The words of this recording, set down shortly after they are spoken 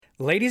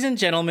Ladies and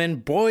gentlemen,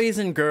 boys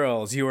and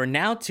girls, you are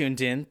now tuned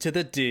in to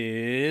the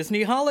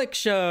Disney Holic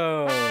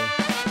Show.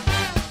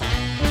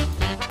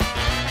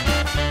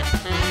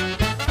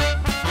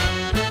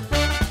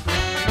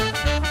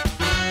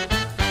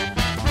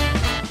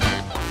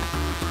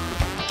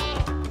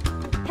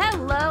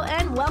 Hello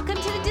and welcome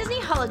to the Disney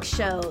Holic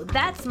Show.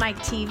 That's Mike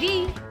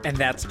TV. And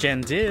that's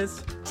Jen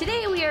Diz.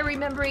 Today we are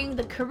remembering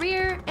the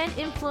career and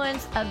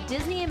influence of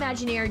Disney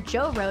Imagineer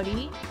Joe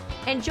Rohde.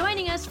 And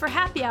joining us for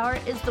happy hour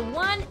is the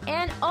one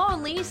and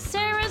only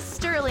Sarah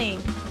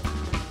Sterling.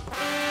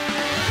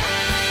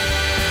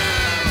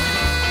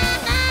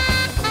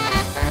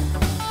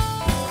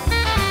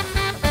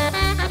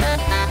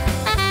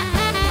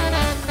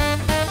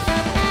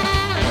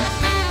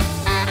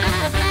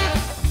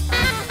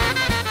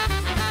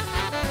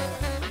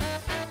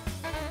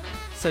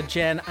 So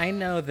Jen, I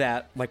know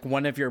that like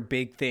one of your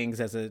big things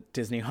as a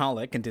Disney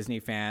holic and Disney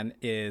fan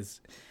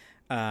is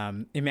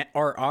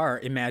are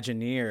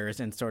Imagineers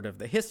and sort of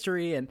the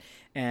history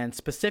and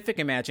specific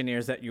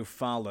Imagineers that you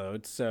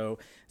followed. So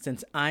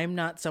since I'm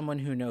not someone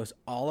who knows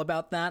all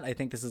about that, I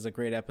think this is a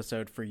great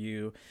episode for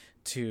you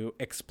to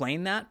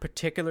explain that,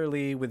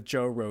 particularly with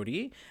Joe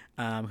Rohde,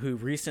 who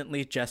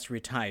recently just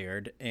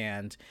retired.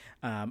 And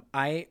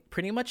I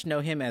pretty much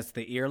know him as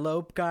the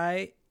earlobe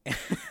guy.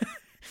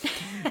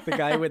 The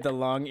guy with the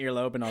long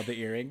earlobe and all the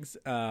earrings.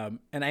 And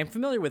I'm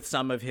familiar with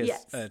some of his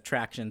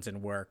attractions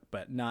and work,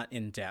 but not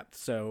in depth.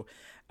 So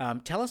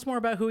tell us more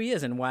about who he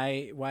is and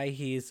why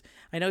he's...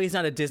 I know he's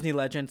not a Disney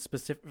legend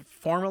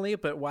formally,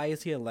 but why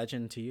is he a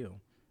legend to you?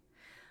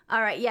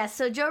 All right, yeah.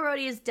 So Joe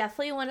Rohde is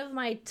definitely one of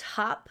my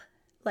top,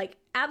 like,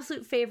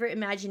 absolute favorite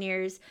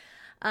Imagineers.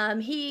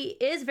 He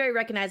is very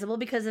recognizable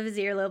because of his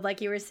earlobe,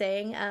 like you were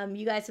saying.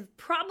 You guys have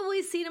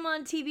probably seen him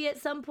on TV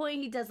at some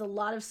point. He does a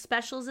lot of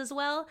specials as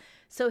well.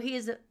 So he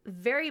is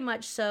very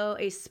much so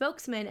a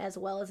spokesman as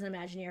well as an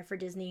Imagineer for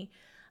Disney.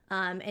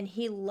 And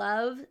he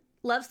loves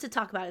to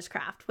talk about his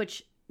craft,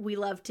 which we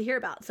love to hear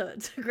about. So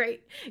it's a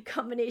great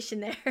combination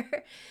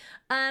there.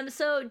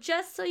 So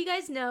just so you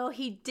guys know,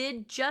 he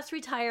did just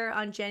retire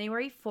on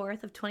January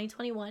 4th of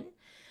 2021.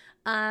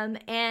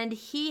 And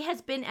he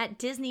has been at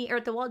Disney or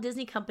at the Walt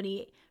Disney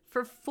Company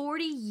for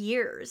 40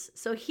 years.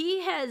 So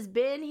he has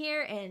been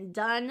here and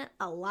done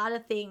a lot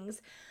of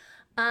things.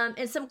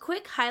 And some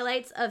quick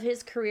highlights of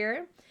his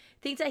career,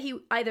 things that he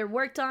either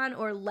worked on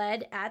or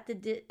led at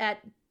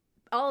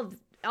all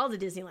the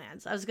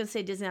Disneylands. I was going to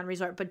say Disneyland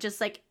Resort, but just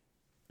like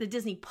the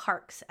Disney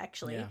parks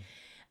actually,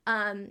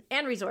 and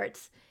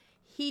resorts.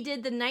 He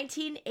did the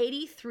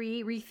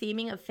 1983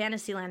 retheming of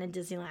Fantasyland and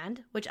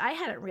Disneyland, which I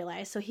hadn't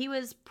realized. So he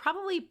was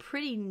probably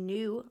pretty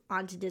new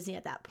onto Disney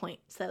at that point.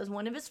 So that was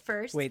one of his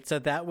first. Wait, so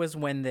that was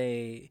when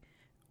they...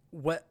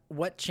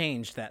 What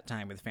changed that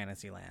time with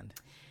Fantasyland?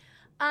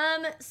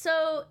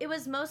 So it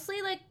was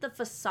mostly like the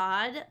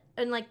facade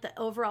and like the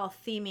overall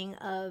theming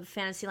of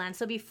Fantasyland.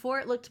 So before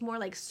it looked more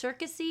like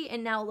circusy,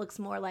 and now it looks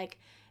more like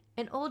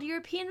an old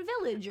European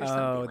village or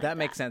something like that. That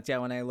makes sense. Yeah,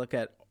 when I look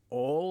at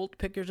old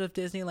pictures of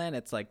Disneyland,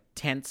 it's like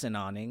tents and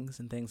awnings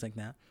and things like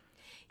that.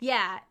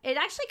 Yeah, it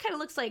actually kind of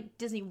looks like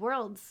Disney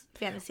World's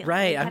Fantasyland.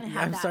 Right,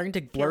 I'm starting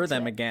to blur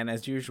them again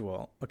as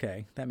usual.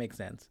 Okay, that makes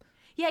sense.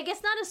 Yeah, I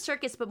guess not a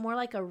circus, but more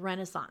like a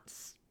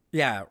Renaissance.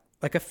 Yeah,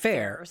 like a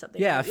fair or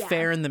something. Yeah, a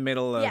fair in the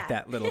middle of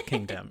that little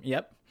kingdom.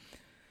 Yep.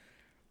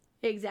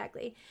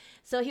 Exactly.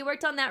 So he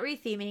worked on that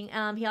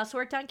retheming. He also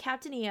worked on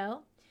Captain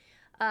EO.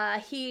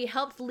 He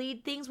helped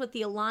lead things with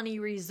the Alani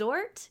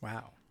Resort.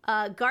 Wow.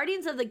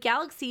 Guardians of the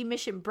Galaxy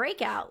Mission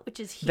Breakout, which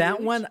is huge.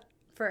 That one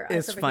for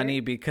us is funny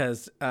here.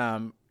 Because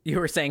you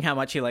were saying how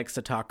much he likes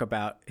to talk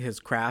about his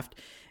craft.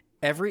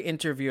 Every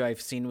interview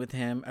I've seen with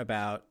him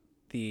about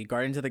the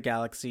Guardians of the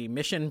Galaxy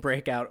Mission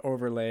Breakout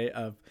overlay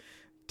of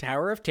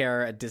Tower of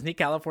Terror at Disney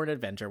California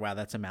Adventure, wow,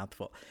 that's a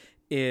mouthful,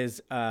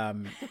 is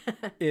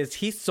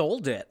he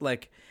sold it.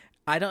 Like,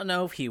 I don't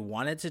know if he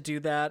wanted to do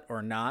that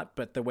or not,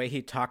 but the way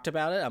he talked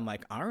about it, I'm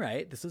like, all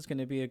right, this is going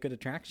to be a good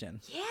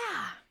attraction.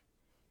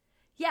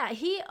 Yeah,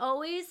 he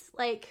always,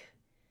 like,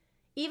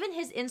 even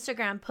his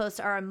Instagram posts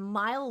are a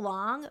mile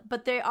long,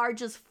 but they are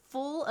just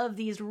full of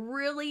these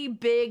really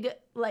big,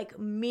 like,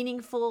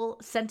 meaningful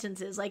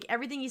sentences. Like,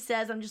 everything he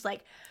says, I'm just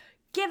like,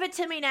 give it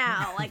to me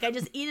now. Like, I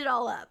just eat it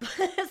all up.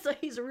 So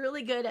he's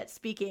really good at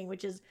speaking,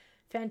 which is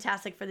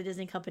fantastic for the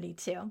Disney company,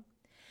 too.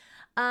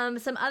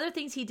 Some other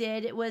things he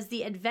did was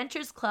the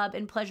Adventures Club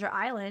in Pleasure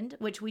Island,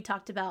 which we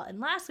talked about in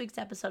last week's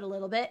episode a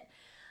little bit,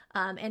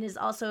 and is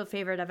also a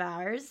favorite of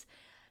ours.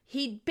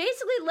 He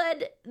basically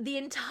led the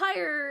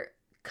entire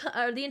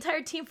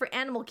team for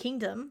Animal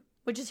Kingdom,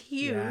 which is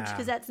huge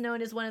because that's known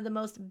as one of the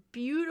most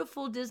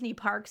beautiful Disney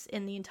parks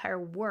in the entire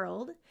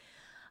world.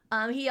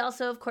 He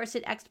also, of course,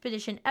 did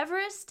Expedition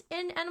Everest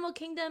in Animal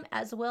Kingdom,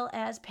 as well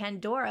as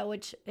Pandora,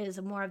 which is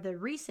more of the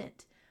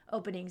recent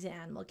openings in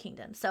Animal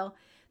Kingdom. So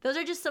those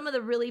are just some of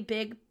the really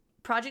big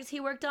projects he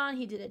worked on.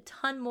 He did a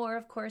ton more,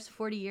 of course.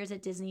 40 years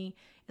at Disney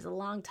is a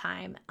long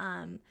time.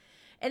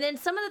 And then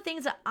some of the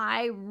things that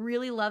I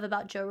really love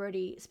about Joe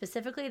Rohde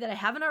specifically that I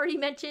haven't already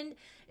mentioned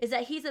is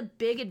that he's a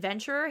big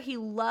adventurer. He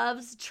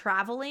loves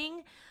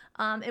traveling.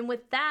 And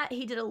with that,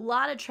 he did a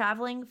lot of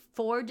traveling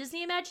for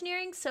Disney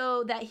Imagineering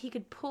so that he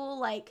could pull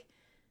like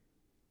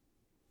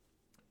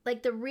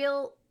the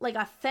real, like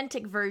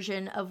authentic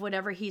version of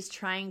whatever he's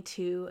trying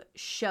to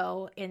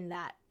show in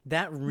that.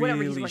 That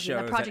really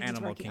shows at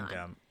Animal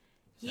Kingdom.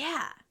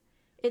 Yeah.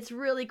 It's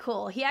really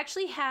cool. He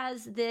actually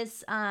has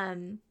this,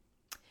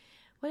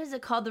 what is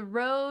it called? The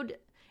road.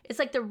 It's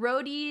like the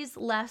roadies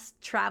less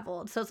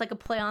traveled. So it's like a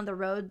play on the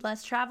road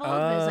less traveled,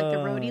 but it's like the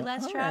roadie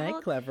less traveled.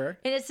 Right, clever.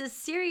 And it's a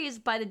series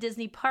by the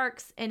Disney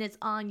parks, and it's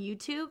on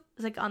YouTube.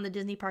 It's like on the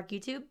Disney Park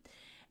YouTube.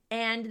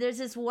 And there's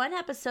this one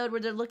episode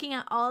where they're looking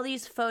at all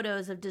these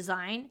photos of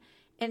design,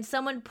 and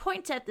someone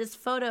points at this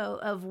photo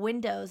of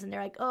windows, and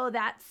they're like, "Oh,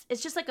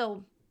 it's just like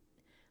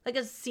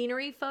a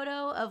scenery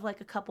photo of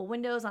like a couple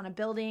windows on a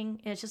building,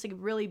 and it's just like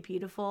really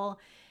beautiful."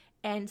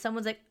 And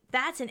someone's like,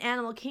 "That's in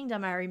Animal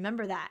Kingdom. I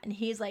remember that." And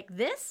he's like,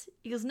 "This?"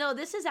 He goes, "No,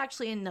 this is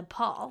actually in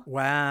Nepal."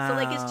 Wow. So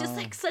like, it's just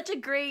like such a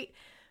great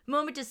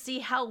moment to see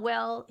how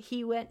well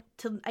he went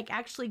to like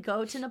actually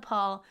go to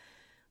Nepal,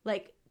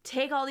 like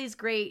take all these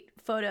great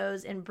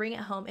photos and bring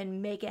it home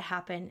and make it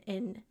happen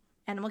in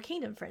Animal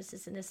Kingdom, for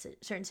instance, in this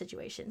certain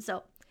situation.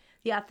 So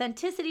the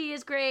authenticity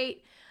is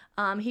great.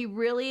 He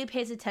really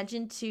pays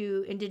attention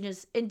to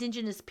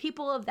indigenous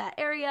people of that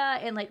area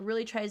and like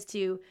really tries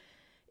to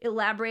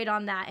elaborate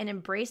on that and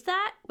embrace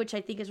that, which I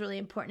think is really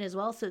important as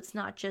well. So it's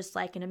not just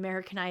like an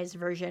Americanized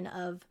version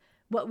of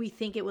what we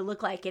think it would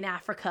look like in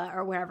Africa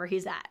or wherever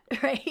he's at,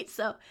 right?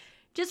 So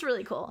just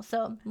really cool.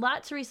 So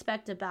lots to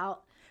respect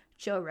about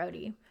Joe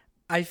Rohde.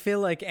 I feel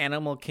like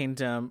Animal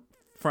Kingdom,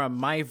 from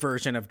my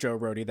version of Joe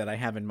Rohde that I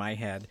have in my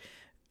head,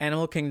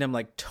 Animal Kingdom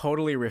like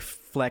totally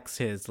reflects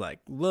his like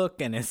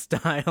look and his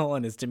style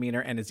and his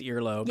demeanor and his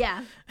earlobe.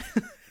 Yeah.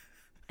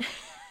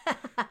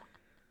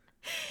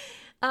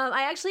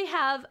 I actually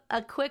have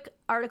a quick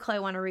article I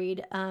want to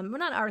read. Well,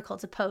 not an article,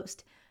 it's a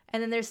post.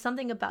 And then there's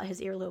something about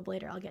his earlobe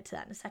later. I'll get to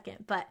that in a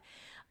second. But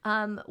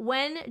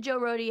when Joe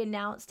Rohde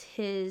announced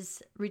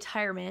his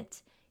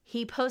retirement,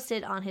 he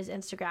posted on his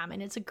Instagram,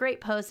 and it's a great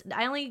post.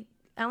 I only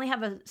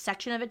have a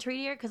section of it to read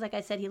here because, like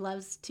I said, he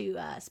loves to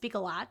speak a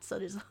lot, so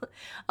there's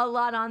a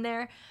lot on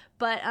there.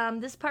 But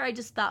this part I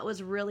just thought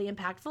was really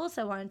impactful,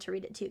 so I wanted to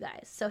read it to you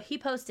guys. So he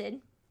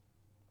posted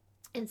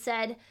and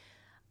said,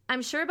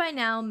 "I'm sure by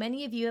now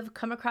many of you have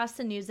come across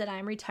the news that I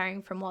am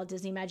retiring from Walt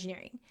Disney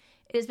Imagineering.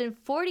 It has been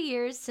 40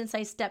 years since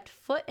I stepped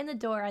foot in the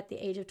door at the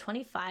age of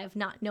 25,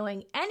 not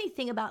knowing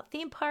anything about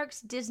theme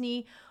parks,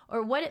 Disney,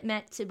 or what it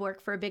meant to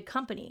work for a big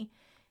company.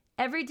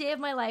 Every day of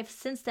my life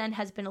since then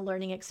has been a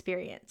learning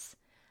experience.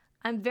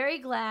 I'm very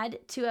glad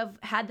to have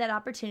had that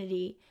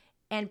opportunity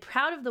and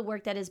proud of the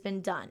work that has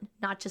been done,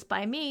 not just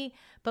by me,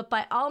 but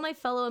by all my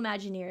fellow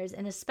Imagineers,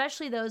 and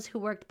especially those who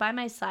worked by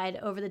my side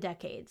over the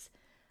decades.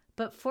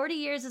 But 40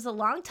 years is a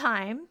long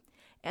time,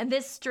 and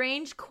this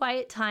strange,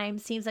 quiet time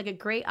seems like a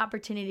great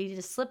opportunity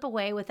to slip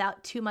away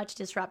without too much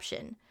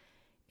disruption.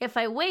 If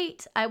I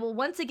wait, I will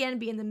once again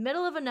be in the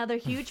middle of another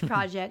huge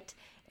project,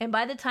 and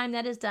by the time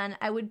that is done,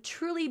 I would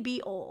truly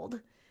be old.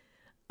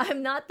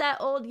 I'm not that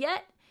old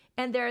yet,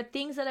 and there are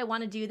things that I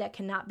want to do that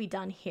cannot be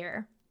done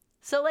here."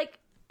 So, like,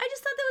 I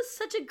just thought that was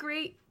such a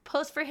great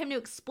post for him to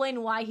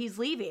explain why he's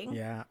leaving.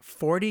 Yeah.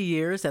 40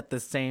 years at the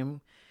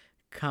same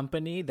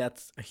company,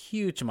 that's a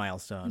huge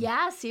milestone.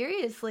 Yeah,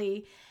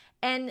 seriously.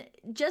 And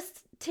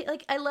just,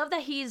 I love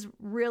that he's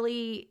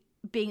really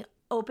being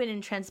open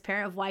and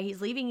transparent of why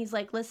he's leaving. He's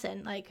like,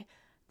 "Listen, like,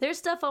 there's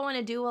stuff I want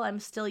to do while I'm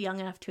still young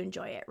enough to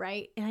enjoy it,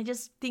 right?" And I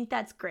just think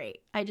that's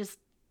great. I just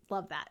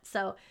love that.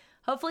 So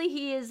hopefully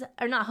he is,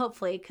 or not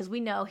hopefully, because we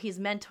know he's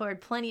mentored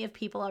plenty of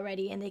people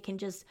already and they can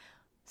just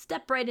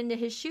step right into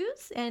his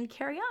shoes and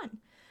carry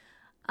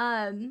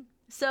on.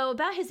 So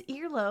about his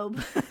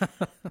earlobe,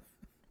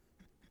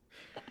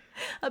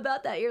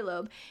 about that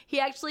earlobe, he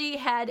actually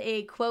had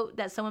a quote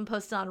that someone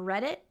posted on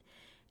Reddit,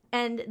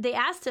 and they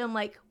asked him,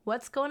 like,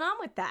 what's going on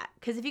with that?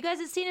 Because if you guys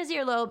have seen his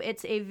earlobe,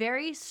 it's a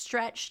very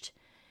stretched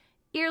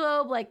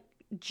earlobe, like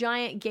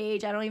giant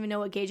gauge. I don't even know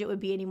what gauge it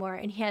would be anymore.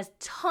 And he has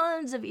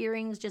tons of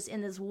earrings just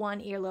in this one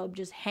earlobe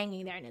just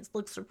hanging there, and it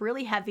looks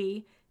really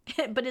heavy,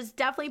 but it's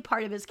definitely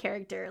part of his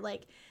character.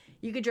 Like,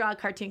 you could draw a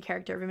cartoon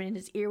character of him and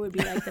his ear would be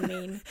like the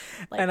main.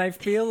 Like, and I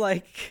feel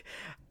like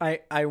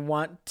I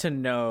want to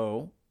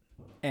know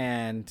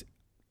and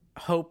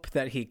hope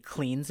that he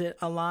cleans it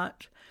a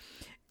lot.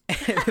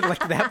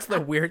 Like, that's the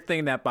weird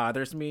thing that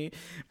bothers me,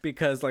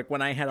 because like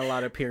when I had a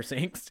lot of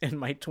piercings in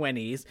my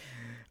 20s,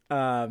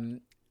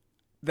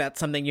 that's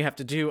something you have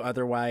to do,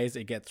 otherwise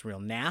it gets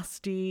real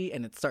nasty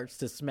and it starts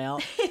to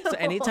smell. So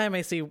anytime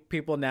I see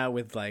people now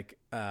with like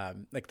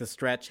the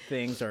stretch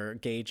things or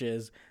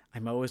gauges,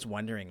 I'm always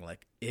wondering,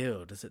 like,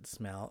 ew, does it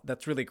smell?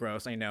 That's really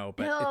gross, I know,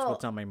 but it's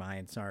what's on my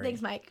mind. Sorry.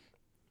 Thanks, Mike.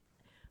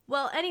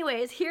 Well,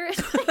 anyways, here is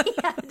what he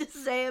had to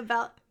say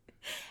about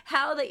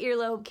how the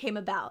earlobe came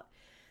about.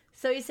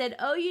 So he said,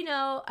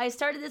 "Oh, I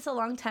started this a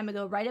long time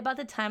ago, right about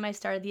the time I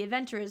started the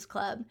Adventurers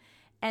Club.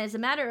 And as a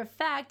matter of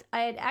fact,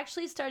 I had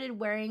actually started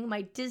wearing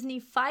my Disney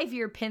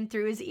 5-year pin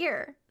through his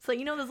ear. So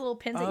you know those little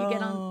pins that you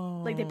get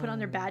on, like they put on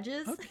their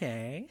badges?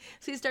 Okay.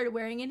 So he started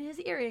wearing in his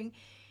earring. And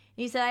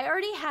he said, I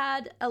already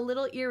had a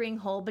little earring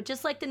hole, but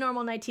just like the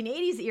normal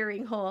 1980s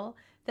earring hole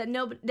that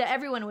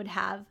everyone would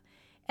have.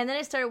 And then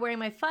I started wearing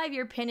my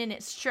 5-year pin and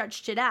it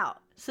stretched it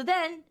out. So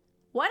then,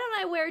 why don't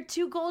I wear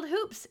 2 gold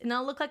hoops and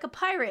I'll look like a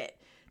pirate?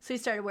 So he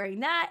started wearing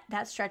that.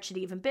 That stretched it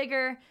even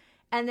bigger.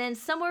 And then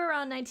somewhere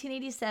around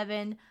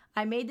 1987,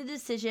 I made the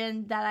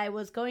decision that I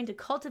was going to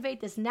cultivate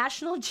this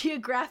National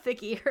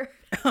Geographic ear.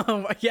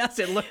 Oh, yes,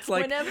 it looks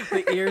like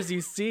the ears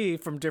you see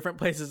from different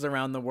places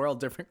around the world,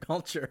 different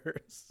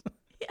cultures.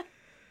 Yeah.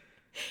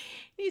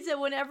 He said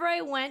whenever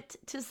I went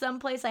to some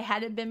place I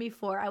hadn't been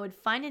before, I would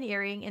find an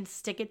earring and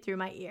stick it through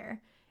my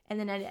ear. And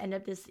then I'd end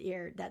up this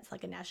ear that's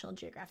like a National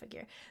Geographic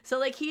ear. So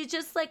like he's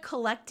just like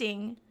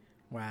collecting...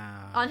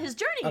 Wow. On his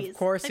journeys. Of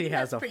course he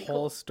has a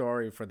whole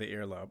story for the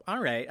earlobe.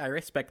 All right. I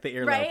respect the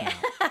earlobe right?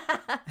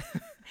 now.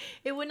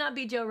 It would not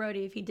be Joe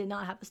Rohde if he did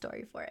not have a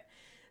story for it.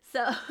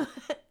 So,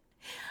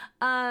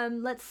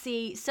 let's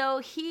see. So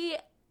he,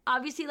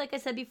 obviously, like I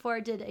said before,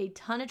 did a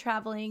ton of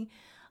traveling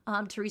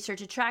to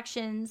research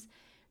attractions,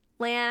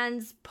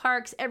 lands,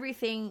 parks,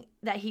 everything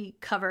that he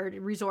covered,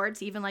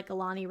 resorts, even like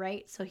Alani,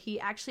 right? So he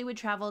actually would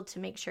travel to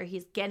make sure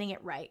he's getting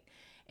it right.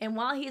 And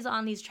while he's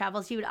on these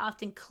travels, he would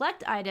often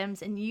collect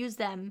items and use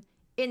them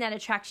in that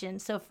attraction.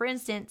 So for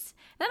instance,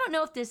 and I don't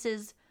know if this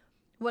is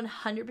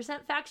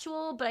 100%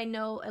 factual, but I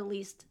know at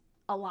least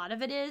a lot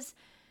of it is.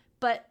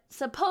 But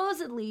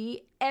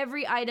supposedly,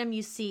 every item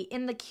you see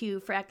in the queue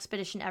for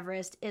Expedition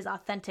Everest is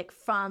authentic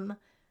from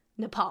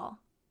Nepal.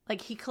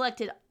 Like he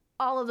collected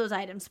all of those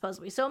items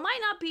supposedly. So it might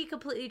not be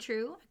completely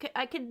true.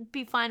 I could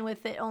be fine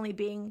with it only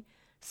being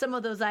some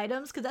of those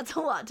items because that's a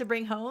lot to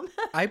bring home.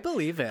 I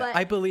believe it. But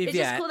I believe it's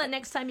just cool that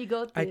next time you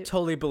go through. I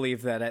totally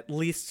believe that at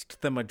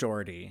least the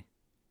majority,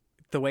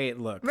 the way it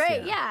looks.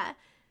 Right, yeah.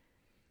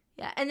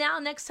 And now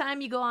next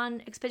time you go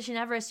on Expedition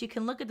Everest, you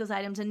can look at those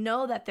items and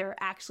know that they're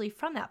actually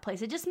from that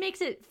place. It just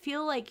makes it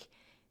feel like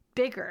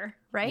bigger,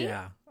 right?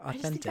 Yeah, authentic. I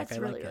just think that's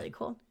really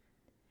cool.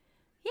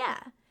 Yeah.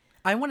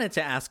 I wanted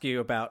to ask you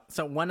about,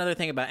 so one other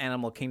thing about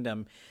Animal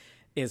Kingdom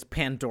is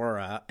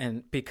Pandora,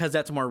 and because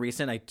that's more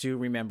recent, I do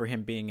remember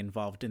him being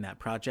involved in that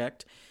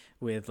project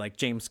with like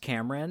James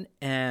Cameron.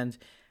 And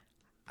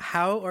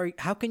how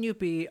can you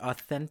be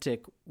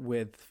authentic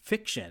with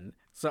fiction?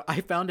 So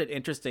I found it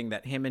interesting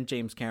that him and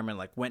James Cameron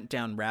like went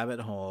down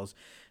rabbit holes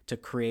to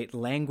create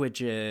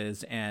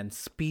languages and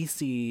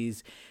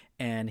species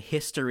and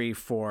history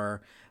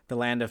for the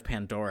land of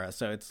Pandora.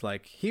 So it's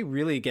like he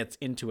really gets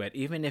into it,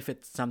 even if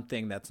it's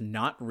something that's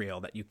not real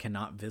that you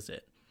cannot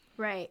visit.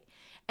 Right.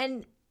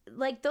 And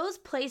like those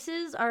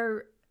places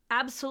are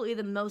absolutely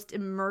the most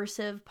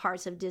immersive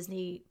parts of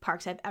Disney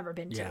parks I've ever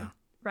been to. Yeah.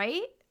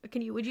 Right?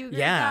 Would you agree with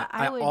that?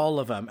 All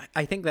of them.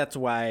 I think that's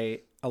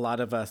why a lot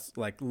of us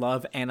like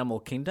love Animal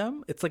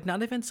Kingdom. It's like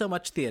not even so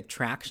much the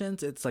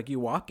attractions. It's like you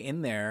walk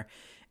in there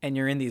and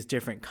you're in these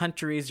different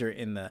countries. You're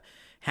in the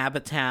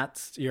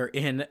habitats. You're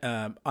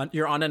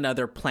you're on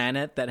another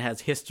planet that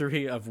has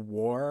history of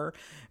war,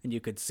 and you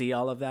could see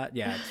all of that.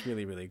 Yeah, it's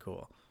really, really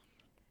cool.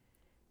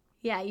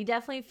 Yeah, you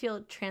definitely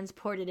feel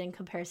transported in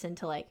comparison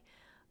to like,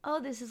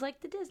 oh, this is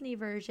like the Disney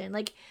version.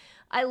 Like,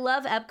 I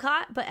love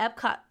Epcot, but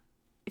Epcot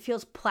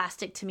feels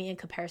plastic to me in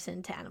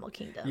comparison to Animal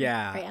Kingdom.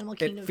 Yeah, right? Animal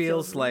Kingdom it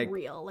feels like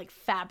real, like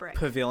fabric.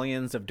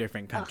 Pavilions of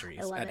different countries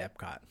at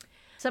Epcot.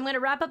 So I'm going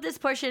to wrap up this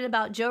portion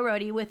about Joe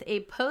Rohde with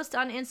a post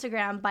on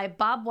Instagram by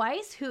Bob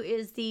Weiss, who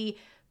is the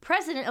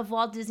president of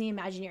Walt Disney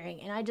Imagineering.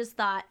 And I just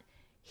thought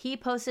he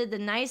posted the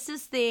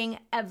nicest thing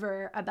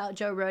ever about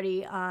Joe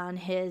Rohde on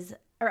his,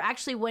 or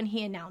actually when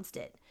he announced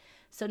it.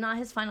 So not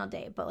his final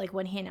day, but like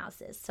when he announced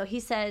this. So he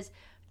says,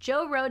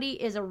 Joe Rohde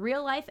is a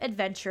real life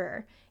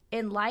adventurer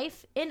in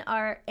life, in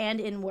art,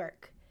 and in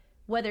work.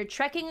 Whether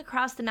trekking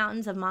across the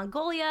mountains of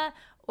Mongolia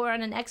or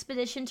on an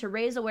expedition to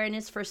raise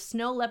awareness for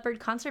snow leopard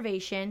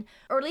conservation,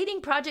 or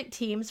leading project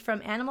teams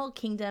from Animal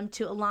Kingdom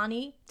to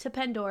Alani to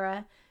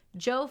Pandora,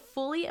 Joe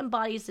fully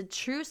embodies the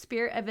true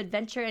spirit of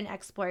adventure and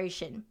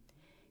exploration.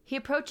 He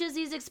approaches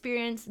these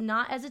experiences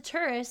not as a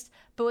tourist,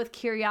 but with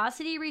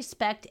curiosity,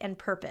 respect, and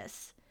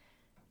purpose.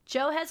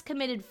 Joe has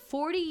committed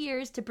 40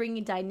 years to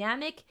bringing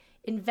dynamic,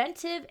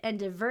 inventive, and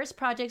diverse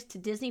projects to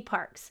Disney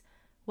parks.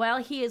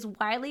 While he is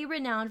widely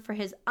renowned for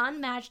his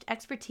unmatched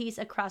expertise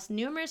across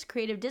numerous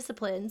creative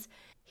disciplines,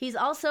 he's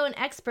also an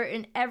expert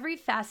in every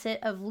facet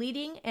of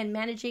leading and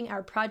managing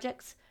our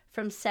projects,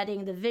 from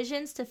setting the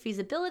visions to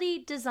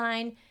feasibility,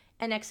 design,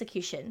 and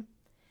execution.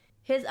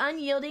 His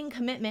unyielding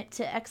commitment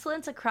to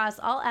excellence across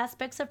all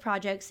aspects of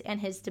projects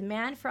and his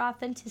demand for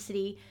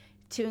authenticity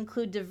to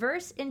include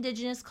diverse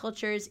indigenous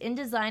cultures in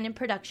design and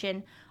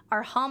production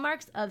are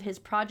hallmarks of his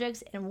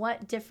projects and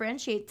what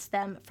differentiates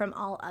them from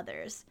all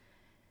others.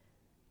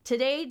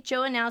 Today,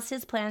 Joe announced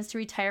his plans to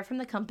retire from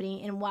the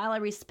company, and while I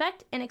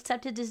respect and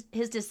accepted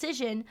his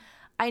decision,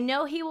 I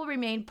know he will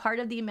remain part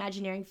of the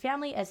Imagineering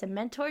family as a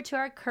mentor to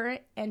our current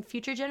and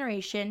future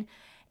generation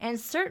and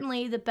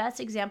certainly the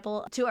best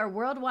example to our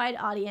worldwide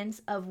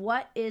audience of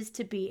what is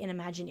to be an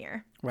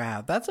Imagineer.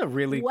 Wow, that's a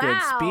really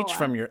good speech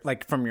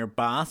from your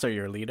boss or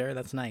your leader.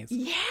 That's nice.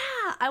 Yeah,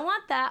 I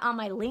want that on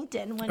my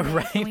LinkedIn one day.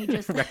 Right, Can we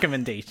just...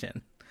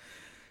 recommendation.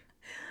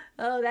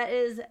 Oh, that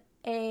is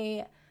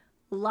a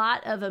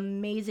lot of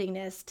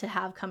amazingness to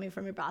have coming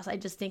from your boss. I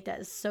just think that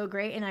is so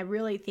great, and I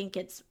really think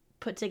it's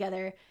put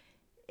together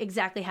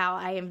exactly how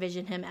I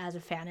envision him as a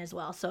fan as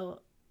well.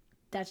 So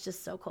that's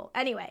just so cool.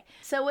 Anyway,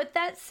 so with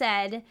that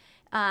said,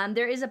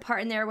 there is a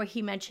part in there where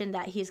he mentioned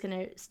that he's going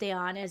to stay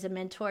on as a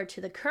mentor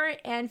to the current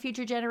and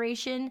future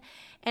generation.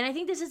 And I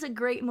think this is a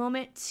great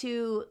moment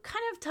to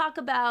kind of talk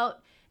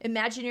about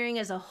Imagineering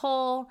as a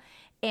whole.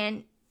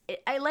 And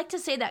I like to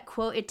say that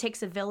quote, "It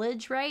takes a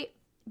village," right?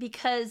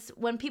 Because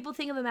when people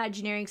think of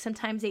Imagineering,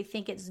 sometimes they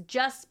think it's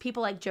just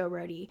people like Joe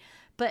Rohde.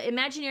 But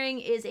Imagineering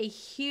is a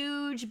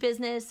huge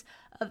business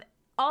of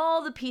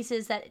all the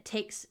pieces that it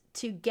takes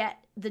to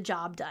get the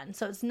job done.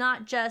 So it's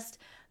not just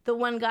the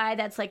one guy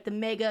that's like the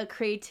mega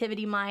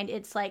creativity mind.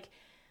 It's like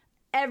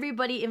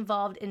everybody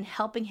involved in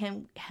helping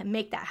him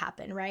make that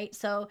happen, right?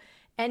 So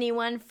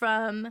anyone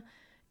from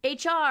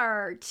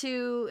HR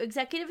to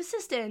executive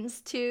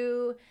assistants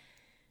to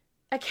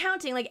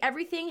accounting, like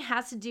everything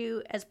has to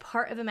do as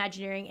part of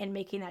Imagineering and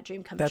making that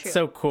dream come true. That's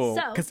so cool,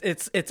 because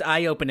it's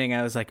eye-opening.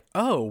 I was like,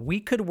 oh, we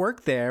could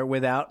work there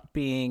without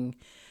being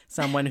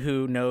someone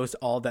who knows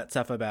all that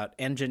stuff about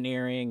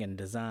engineering and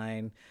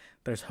design.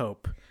 There's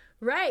hope.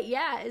 Right,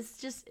 yeah.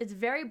 It's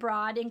very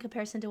broad in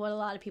comparison to what a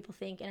lot of people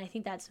think, and I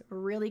think that's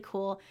really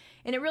cool.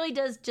 And it really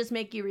does just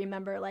make you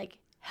remember like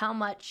how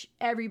much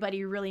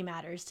everybody really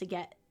matters to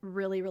get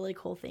really, really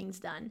cool things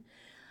done.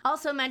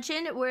 Also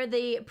mentioned were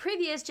the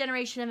previous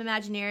generation of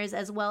Imagineers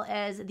as well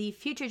as the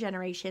future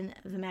generation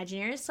of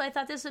Imagineers. So I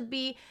thought this would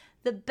be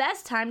the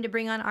best time to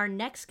bring on our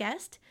next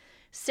guest,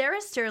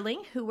 Sarah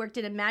Sterling, who worked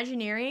in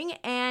Imagineering,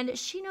 and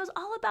she knows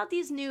all about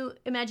these new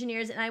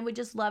Imagineers, and I would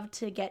just love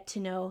to get to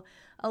know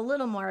a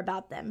little more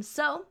about them.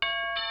 So,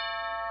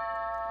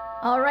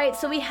 all right,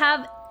 so we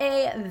have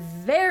a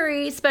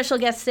very special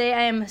guest today.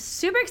 I am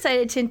super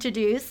excited to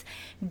introduce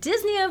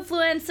Disney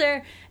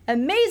influencer,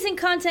 amazing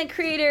content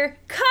creator,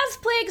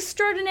 cosplay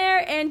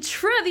extraordinaire, and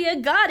trivia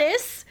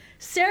goddess,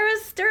 Sarah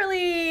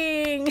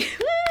Sterling. Woo!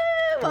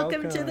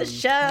 Welcome to the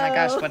show. Oh my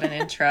gosh, what an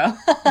intro.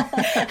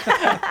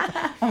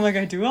 I'm like,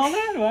 I do all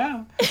that?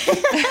 Wow.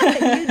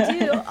 You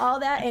do all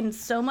that and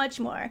so much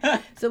more.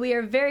 So we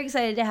are very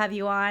excited to have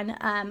you on.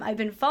 I've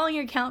been following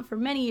your account for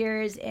many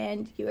years,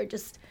 and you are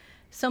just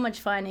so much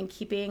fun and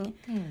keeping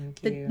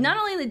not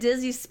only the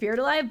Disney spirit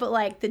alive, but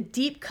like the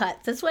deep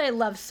cuts. That's what I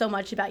love so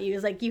much about you,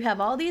 is like you have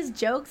all these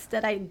jokes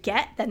that I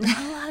get that not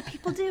a lot of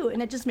people do,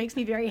 and it just makes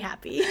me very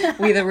happy.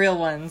 We the real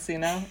ones, you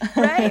know?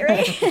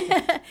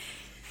 Right.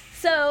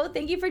 So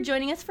thank you for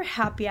joining us for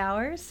happy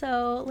hour.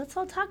 So let's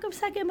all talk a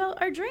second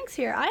about our drinks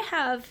here. I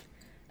have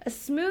a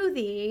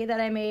smoothie that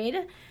I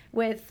made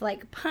with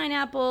like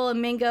pineapple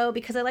and mango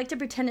because I like to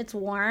pretend it's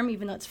warm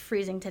even though it's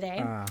freezing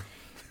today.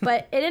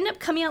 But it ended up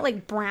coming out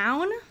like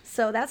brown,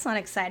 so that's not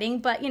exciting.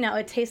 But, you know,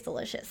 it tastes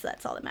delicious. So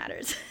that's all that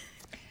matters.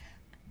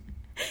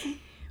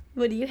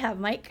 What do you have,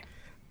 Mike?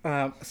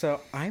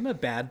 So I'm a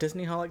bad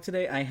Disney-holic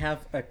today. I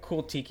have a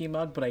cool tiki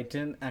mug, but I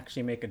didn't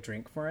actually make a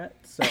drink for it.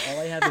 So all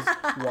I have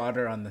is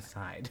water on the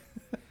side.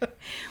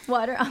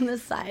 Water on the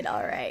side,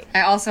 all right.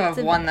 I also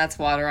have one that's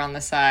water on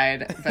the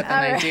side, but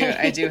then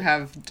I do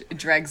have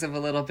dregs of a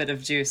little bit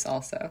of juice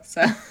also.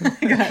 So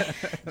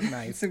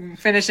Nice.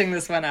 Finishing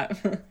this one up.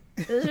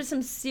 Those are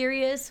some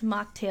serious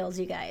mocktails,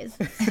 you guys.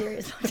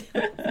 Serious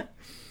mocktails.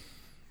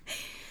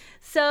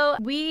 So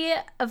we,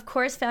 of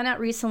course, found out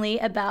recently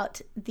about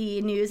the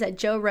news that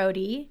Joe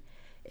Rohde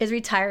is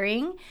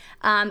retiring.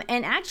 And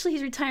actually,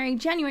 he's retiring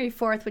January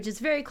 4th, which is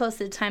very close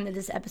to the time that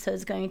this episode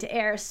is going to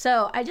air.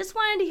 So I just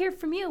wanted to hear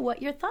from you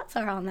what your thoughts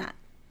are on that.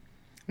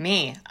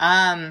 Me?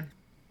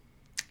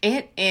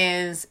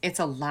 It's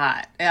a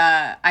lot.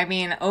 I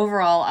mean,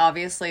 overall,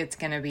 obviously, it's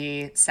going to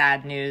be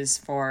sad news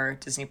for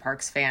Disney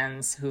Parks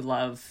fans who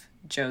love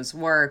Joe's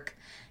work.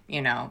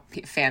 You know,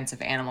 fans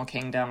of Animal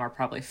Kingdom are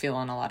probably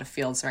feeling a lot of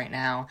feels right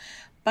now.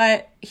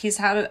 But he's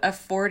had a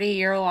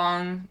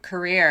 40-year-long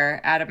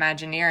career at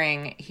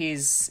Imagineering.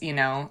 He's, you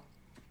know,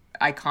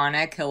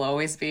 iconic. He'll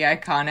always be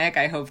iconic.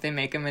 I hope they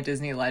make him a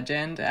Disney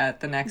legend at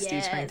the next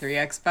D23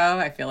 Expo.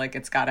 I feel like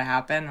it's got to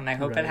happen, and I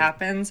hope it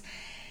happens.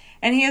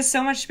 And he has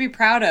so much to be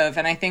proud of.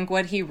 And I think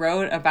what he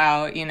wrote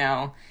about, you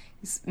know,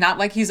 it's not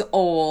like he's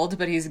old,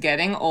 but he's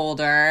getting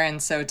older.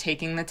 And so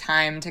taking the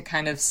time to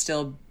kind of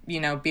still,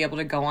 you know, be able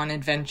to go on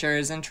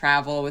adventures and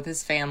travel with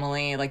his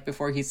family, like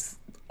before he's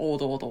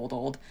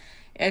old,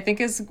 I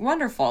think is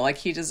wonderful. Like,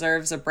 he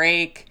deserves a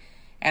break.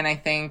 And I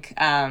think,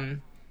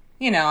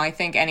 you know, I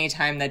think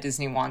anytime that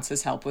Disney wants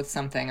his help with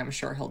something, I'm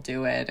sure he'll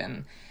do it.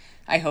 And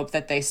I hope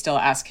that they still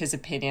ask his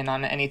opinion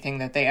on anything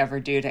that they ever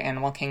do to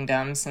Animal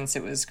Kingdom, since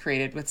it was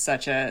created with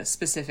such a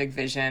specific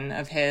vision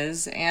of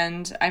his.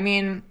 And I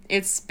mean,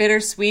 it's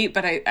bittersweet,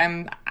 but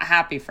I'm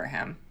happy for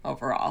him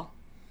overall.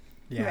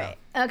 Yeah. Right.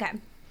 Okay.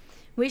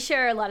 We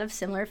share a lot of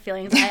similar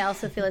feelings. I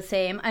also feel the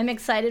same. I'm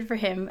excited for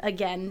him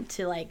again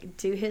to like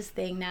do his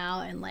thing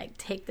now and like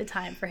take the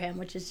time for him,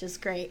 which is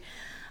just great.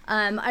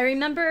 I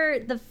remember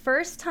the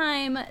first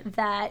time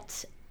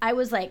that I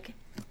was like,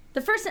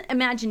 the first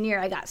Imagineer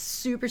I got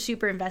super,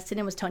 super invested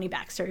in was Tony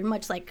Baxter,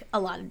 much like a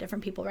lot of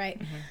different people, right?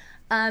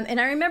 Mm-hmm. And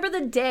I remember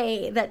the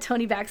day that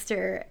Tony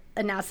Baxter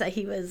announced that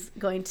he was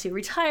going to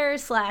retire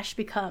 /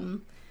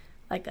 become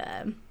like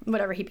a,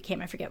 whatever he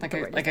became, I forget what the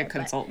word is. Like a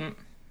consultant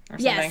or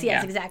something? Yes,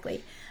 yeah.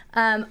 exactly.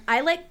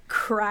 I like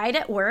cried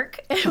at work.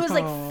 It was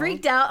like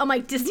freaked out. I'm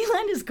like,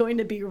 Disneyland is going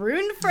to be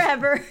ruined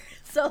forever.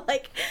 So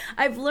like,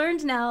 I've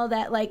learned now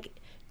that like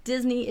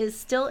Disney is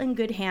still in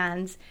good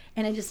hands,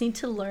 and I just need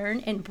to learn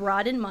and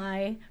broaden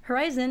my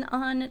horizon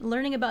on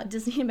learning about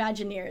Disney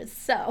Imagineers.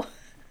 So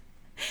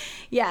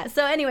yeah.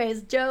 So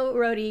anyways, Joe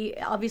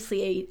Rohde,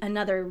 obviously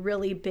another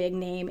really big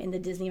name in the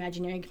Disney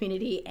Imagineering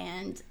community,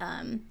 and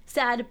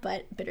sad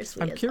but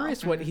bittersweet. I'm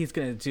curious what he's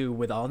going to do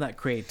with all that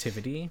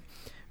creativity,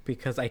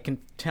 because I can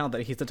tell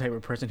that he's the type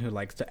of person who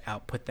likes to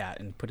output that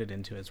and put it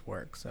into his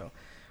work. So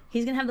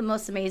he's going to have the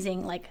most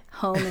amazing like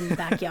home and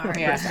backyard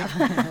and stuff.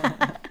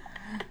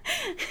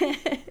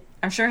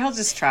 I'm sure he'll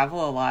just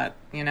travel a lot,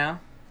 you know?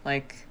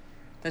 Like,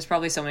 there's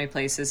probably so many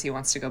places he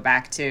wants to go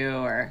back to,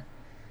 or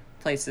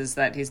places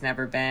that he's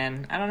never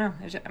been. I don't know.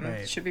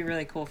 It should be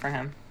really cool for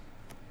him.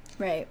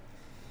 Right.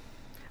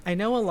 I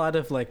know a lot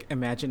of like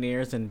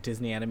Imagineers and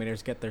Disney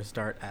animators get their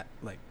start at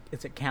like,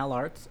 is it Cal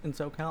Arts in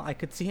SoCal? I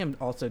could see him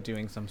also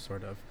doing some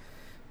sort of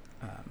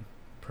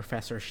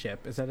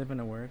professorship. Is that even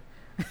a word?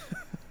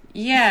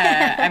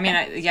 Yeah. I mean,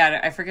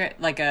 I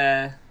forget, like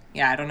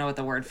I don't know what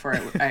the word for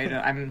it.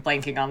 I'm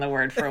blanking on the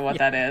word for what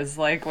that is.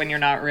 Like when you're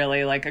not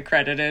really like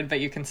accredited, but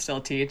you can still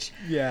teach.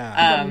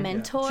 Yeah. The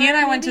mentor. He and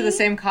I went to the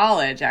same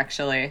college,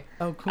 actually.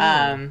 Oh, cool.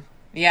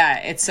 Yeah,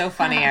 it's so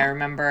funny. I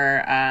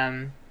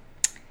remember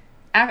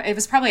it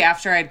was probably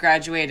after I'd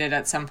graduated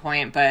at some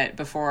point, but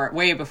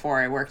way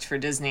before I worked for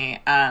Disney.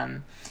 My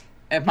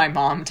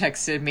mom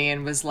texted me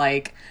and was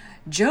like,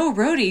 Joe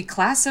Rohde,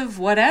 class of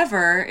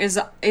whatever, is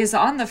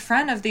on the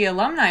front of the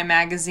alumni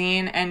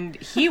magazine, and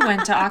he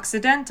went to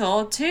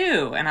Occidental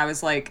too. And I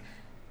was like,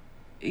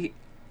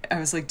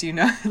 do you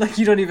know? Like,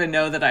 you don't even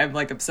know that I'm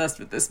like obsessed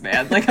with this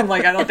man. Like, I'm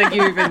like, I don't think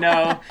you even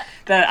know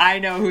that I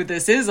know who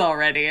this is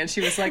already. And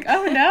she was like,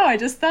 oh no, I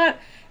just thought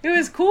it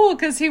was cool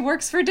because he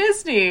works for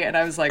Disney. And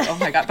I was like, oh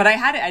my God. But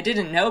I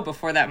didn't know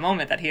before that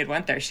moment that he had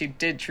went there. She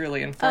did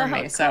truly inform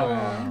me. Cool.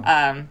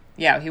 So,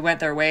 yeah, he went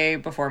there way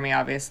before me,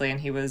 obviously.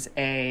 And he was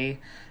I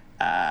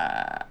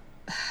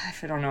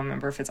don't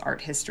remember if it's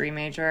art history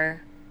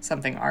major,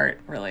 something art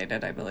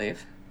related, I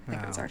believe. I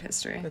think it was art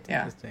history. That's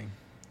yeah. interesting.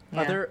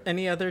 Yeah. Are there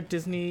any other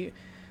Disney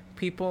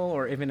people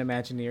or even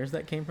Imagineers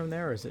that came from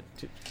there, or is it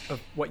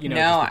what you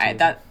know?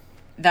 No,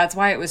 that's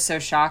why it was so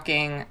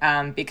shocking,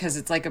 because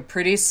it's like a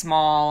pretty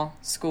small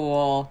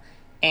school,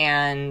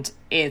 and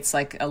it's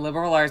like a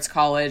liberal arts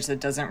college that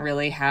doesn't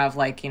really have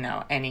like, you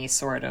know, any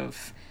sort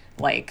of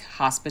like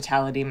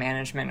hospitality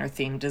management or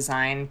theme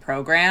design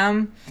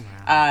program.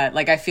 Wow.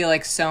 Like I feel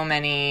like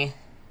a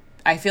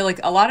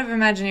lot of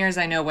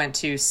Imagineers I know went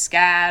to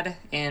SCAD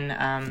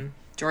in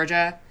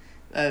Georgia,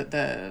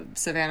 the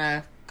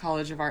Savannah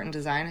College of Art and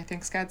Design, I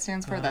think SCAD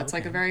stands for. That's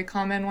like a very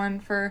common one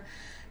for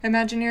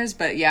Imagineers.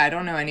 But yeah, I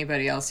don't know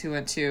anybody else who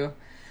went to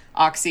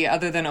Oxy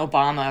other than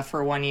Obama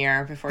for 1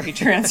 year before he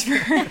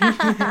transferred.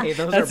 Hey,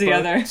 those That's are the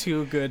both other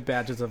two good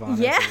badges of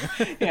honor. Yeah.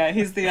 Yeah,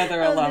 he's the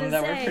other alum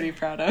that we're pretty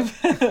proud of.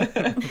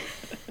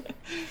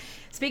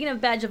 Speaking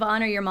of badge of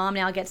honor, your mom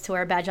now gets to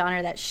wear a badge of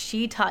honor that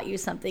she taught you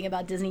something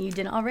about Disney you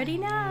didn't already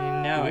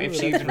know. No, if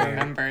she even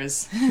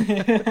remembers.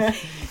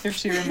 If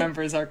she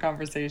remembers our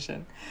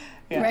conversation.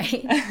 Yeah.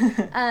 Right.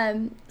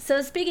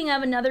 So speaking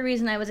of, another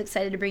reason I was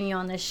excited to bring you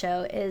on this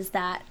show is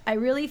that I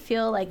really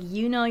feel like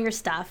you know your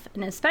stuff,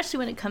 and especially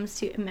when it comes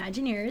to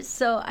Imagineers.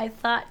 So I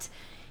thought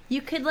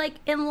you could like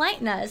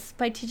enlighten us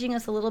by teaching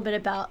us a little bit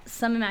about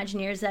some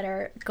Imagineers that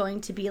are going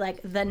to be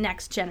like the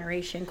next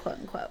generation, quote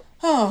unquote.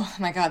 Oh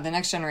my God, the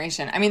next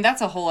generation. I mean,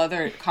 that's a whole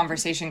other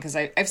conversation, because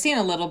I've seen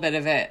a little bit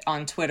of it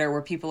on Twitter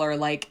where people are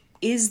like,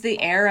 is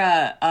the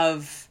era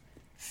of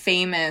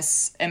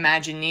famous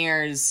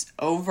Imagineers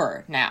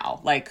over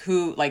now? Like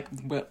who's going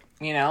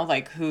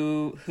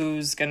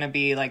to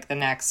be like the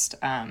next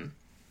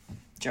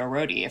Joe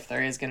Rohde, if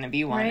there is going to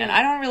be one. Right. And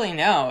I don't really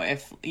know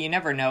you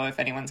never know if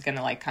anyone's going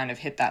to like kind of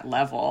hit that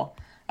level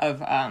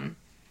of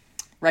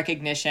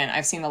recognition.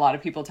 I've seen a lot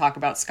of people talk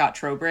about Scott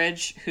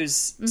Trowbridge,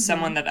 who's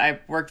someone that I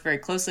worked very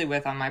closely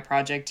with on my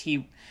project.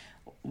 He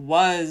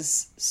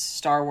was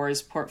Star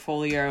Wars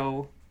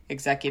portfolio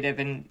executive,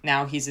 and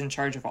now he's in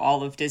charge of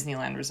all of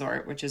Disneyland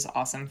Resort, which is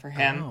awesome for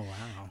him. Oh,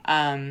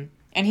 wow.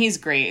 And he's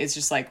great. It's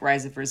just like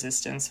Rise of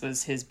Resistance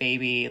was his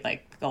baby.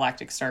 Like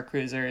Galactic Star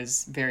Cruiser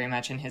is very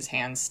much in his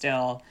hands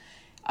still.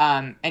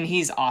 And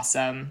he's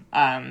awesome.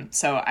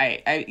 So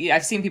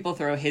I've seen people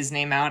throw his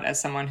name out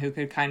as someone who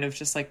could kind of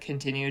just like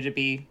continue to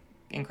be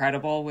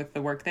incredible with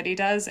the work that he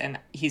does. And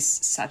he's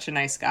such a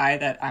nice guy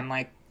that I'm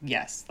like,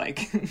 yes,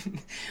 like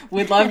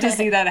would love to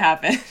see that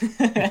happen.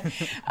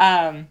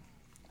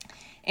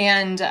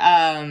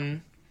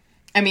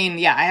 I mean,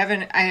 yeah,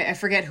 I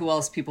forget who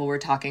else people were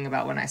talking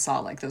about when I saw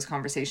like those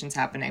conversations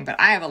happening, but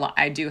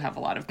I do have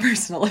a lot of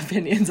personal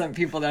opinions on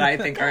people that I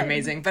think are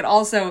amazing, but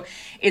also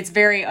it's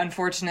very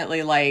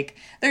unfortunately like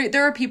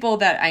there are people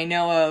that I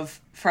know of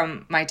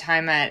from my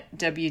time at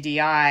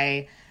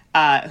WDI,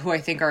 who I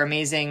think are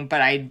amazing,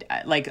 but I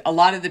like a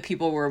lot of the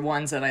people were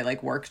ones that I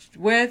like worked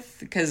with,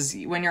 because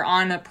when you're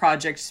on a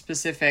project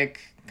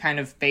specific kind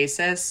of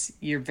basis,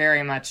 you're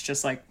very much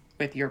just like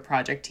with your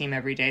project team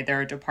every day.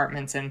 There are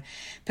departments and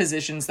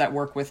positions that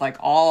work with like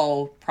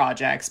all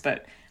projects,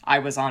 but I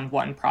was on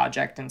one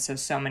project, and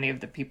so many of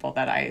the people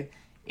that I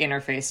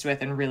interfaced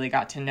with and really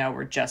got to know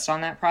were just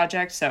on that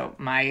project. So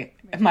my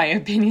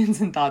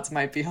opinions and thoughts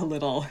might be a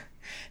little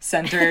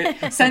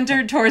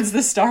centered towards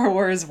the Star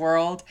Wars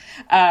world,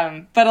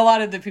 but a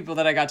lot of the people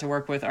that I got to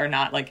work with are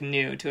not like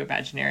new to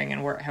Imagineering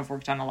and have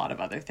worked on a lot of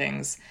other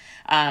things.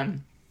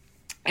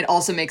 It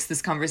also makes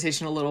this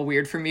conversation a little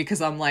weird for me,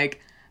 because I'm like,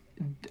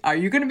 are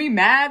you going to be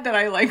mad that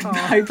I like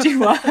hyped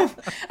you up?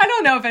 I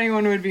don't know if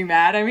anyone would be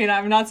mad. I mean,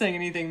 I'm not saying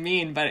anything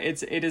mean, but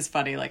it is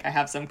funny. Like I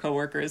have some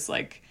coworkers,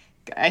 like,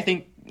 I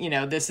think,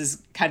 this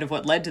is kind of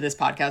what led to this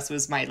podcast,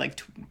 was my like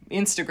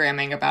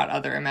Instagramming about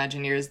other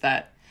Imagineers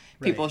that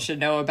people should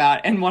know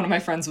about. And one of my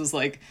friends was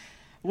like,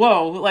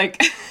 whoa,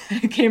 like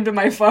I came to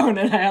my phone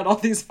and I had all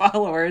these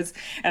followers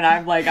and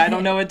I'm like, I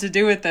don't know what to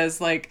do with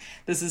this. Like,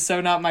 this is so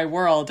not my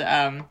world.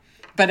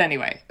 But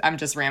anyway, I'm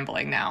just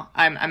rambling now.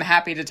 I'm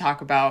happy to talk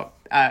about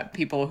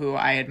people who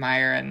I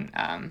admire and,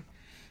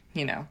 who people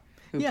should know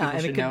about.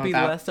 And it could be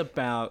less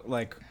about,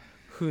 like,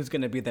 who's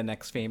going to be the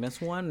next famous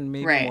one, and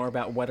maybe more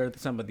about what are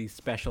some of these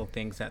special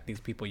things that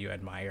these people you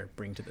admire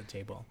bring to the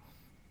table.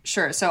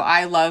 Sure. So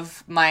I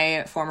love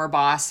my former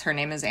boss. Her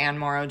name is Anne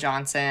Morrow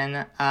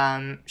Johnson.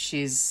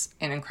 She's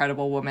an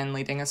incredible woman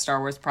leading a Star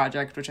Wars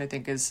project, which I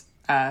think is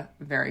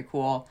very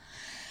cool.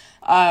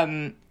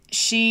 First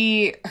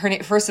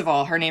of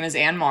all, her name is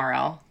Anne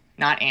Morrow,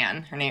 not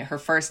Anne. Her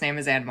first name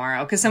is Anne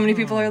Morrow, because so many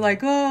people are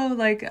like,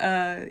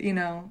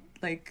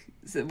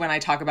 when I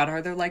talk about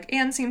her, they're like,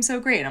 Anne seems so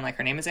great. And I'm like,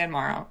 her name is Anne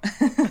Morrow.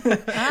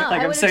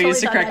 I'm so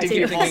used to correcting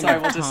people, so I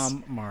will just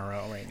Tom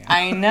Morrow right now.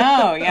 I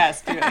know,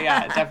 yes,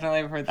 yeah, definitely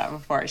have heard that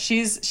before.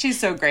 She's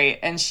so great,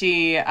 and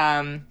she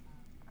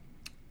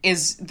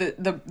is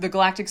the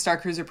Galactic Star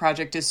Cruiser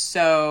project is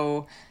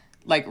so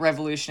like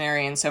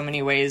revolutionary in so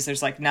many ways.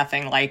 There's like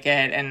nothing like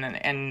it,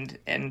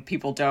 and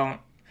people don't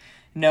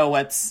know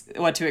what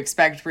to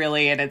expect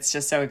really, and it's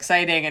just so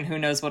exciting, and who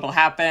knows what'll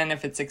happen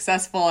if it's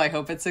successful. I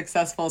hope it's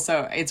successful.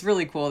 So it's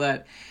really cool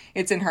that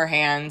it's in her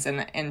hands,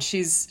 and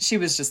she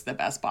was just the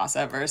best boss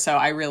ever. So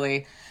I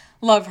really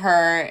love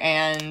her,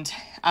 and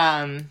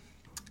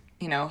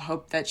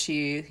hope that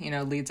she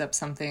leads up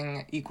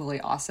something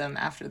equally awesome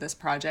after this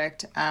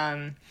project.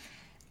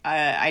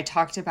 I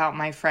talked about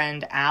my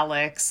friend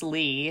Alex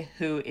Lee,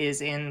 who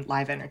is in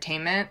live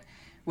entertainment,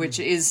 which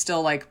is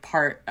still like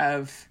part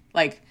of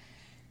like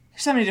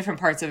so many different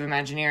parts of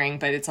Imagineering,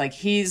 but it's like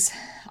he's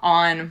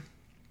on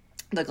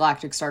the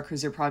Galactic Star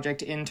Cruiser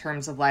project in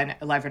terms of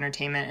live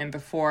entertainment. And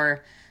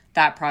before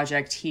that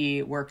project,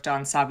 he worked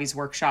on Savi's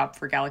Workshop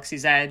for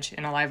Galaxy's Edge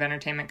in a live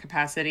entertainment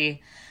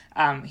capacity.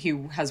 He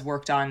has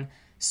worked on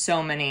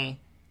so many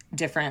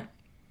different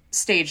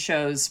stage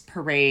shows,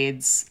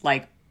 parades,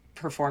 like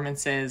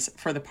performances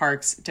for the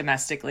parks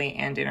domestically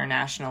and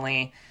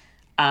internationally.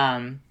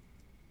 And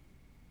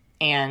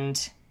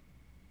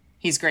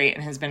he's great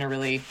and has been a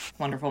really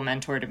wonderful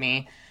mentor to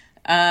me.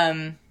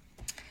 I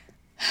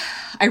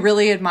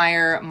really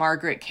admire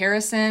Margaret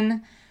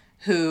Carrison,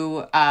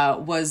 who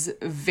was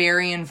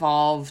very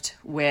involved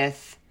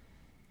with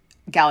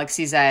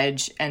Galaxy's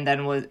Edge and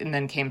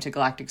then came to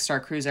Galactic Star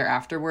Cruiser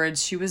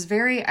afterwards. She was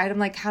very, I'm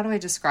like, how do I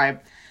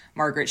describe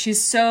Margaret?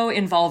 She's so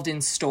involved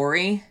in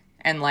story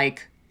and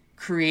like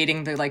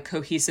creating the like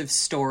cohesive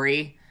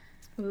story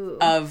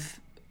of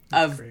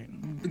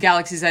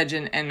Galaxy's Edge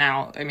and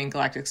now, I mean,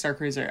 Galactic Star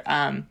Cruiser.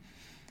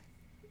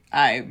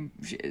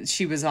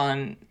 She was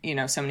on,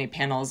 so many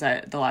panels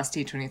at the last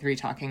D23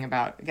 talking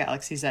about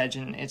Galaxy's Edge,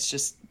 and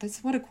that's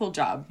what a cool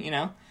job,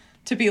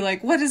 to be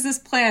like, what is this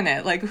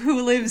planet? Like,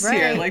 who lives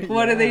here? Like,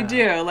 what do they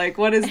do? Like,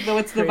 what's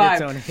the vibe?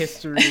 Its own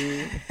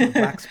history, the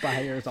Black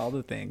Spires, all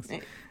the things.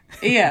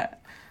 Yeah.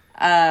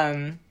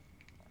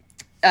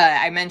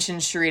 I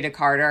mentioned Sharita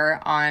Carter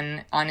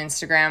on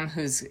Instagram,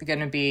 who's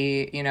going to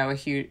be, a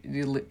huge,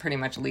 pretty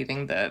much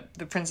leading the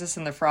Princess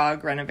and the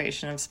Frog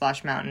renovation of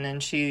Splash Mountain.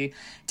 And she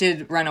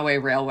did Runaway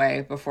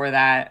Railway before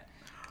that.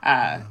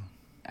 I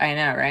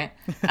know, right?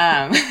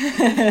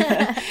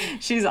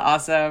 She's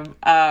awesome.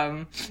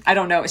 I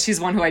don't know.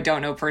 She's one who I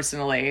don't know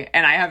personally,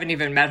 and I haven't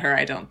even met her,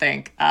 I don't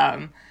think.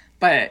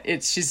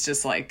 But she's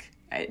just like,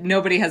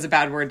 nobody has a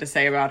bad word to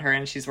say about her,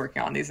 and she's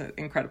working on these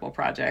incredible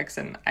projects,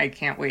 and I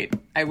can't wait.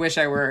 I wish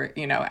I were,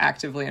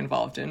 actively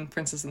involved in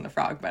Princess and the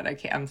Frog, but I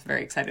can't. I'm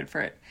very excited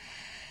for it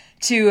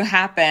to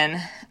happen.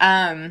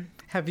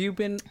 Have you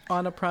been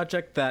on a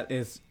project that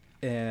is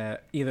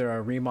either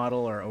a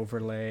remodel or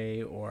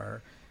overlay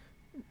or,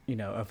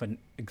 of an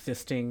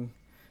existing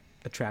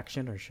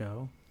attraction or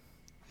show?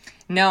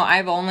 No,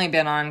 I've only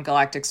been on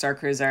Galactic Star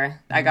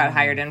Cruiser. I got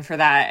hired in for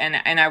that,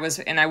 and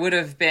I would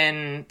have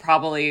been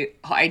probably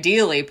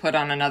ideally put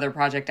on another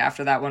project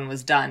after that one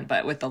was done,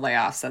 but with the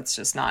layoffs, that's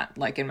just not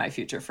like in my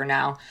future for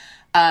now.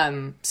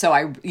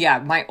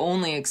 My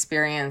only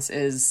experience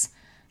is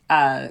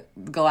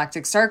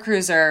Galactic Star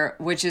Cruiser,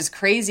 which is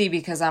crazy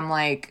because I'm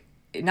like,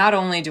 not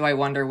only do I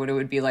wonder what it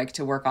would be like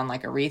to work on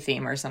like a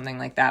retheme or something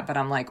like that, but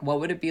I'm like, what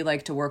would it be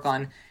like to work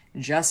on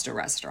just a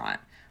restaurant?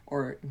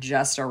 Or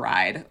just a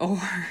ride,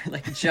 or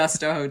like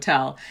just a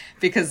hotel,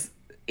 because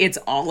it's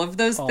all of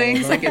those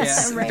things. Like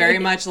it's very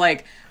much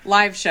like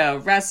live show,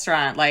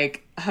 restaurant,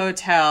 like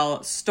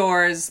hotel,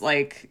 stores,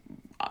 like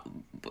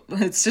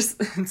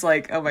it's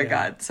like, oh my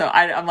God. So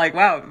I'm like,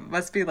 wow, it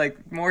must be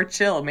like more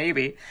chill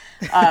maybe.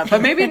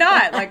 But maybe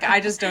not. Like, I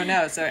just don't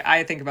know. So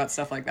I think about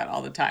stuff like that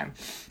all the time.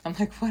 I'm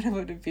like, what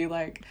would it be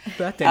like?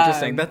 That's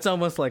interesting. That's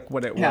almost like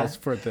what it was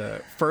for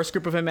the first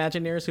group of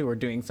Imagineers who were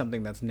doing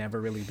something that's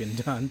never really been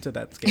done to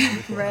that scale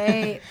before.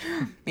 Right.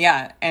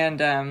 Yeah.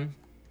 And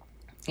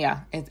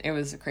it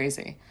was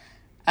crazy.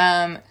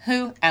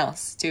 Who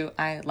else do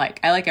I like?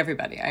 I like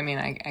everybody. I mean,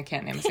 I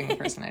can't name a single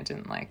person I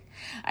didn't like.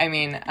 I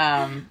mean,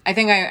 I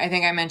think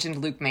I mentioned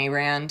Luke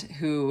Mayrand,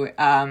 who,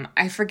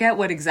 I forget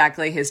what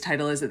exactly his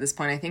title is at this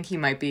point. I think he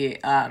might be,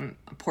 a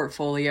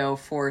portfolio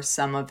for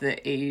some of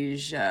the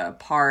Asia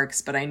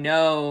parks, but I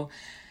know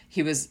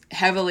he was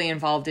heavily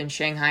involved in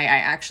Shanghai. I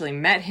actually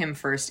met him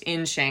first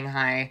in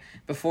Shanghai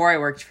before I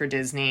worked for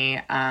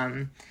Disney.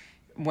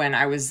 When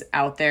I was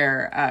out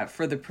there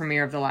for the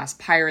premiere of the last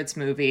Pirates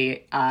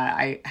movie,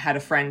 I had a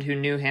friend who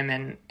knew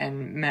him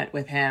and met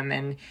with him,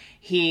 and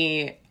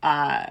he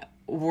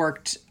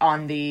worked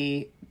on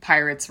the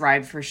Pirates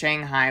ride for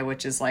Shanghai,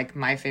 which is like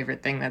my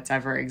favorite thing that's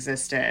ever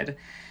existed.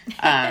 It's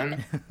I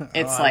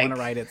like, want to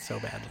ride it so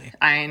badly.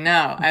 I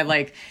know.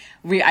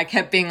 I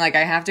kept being like,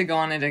 I have to go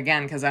on it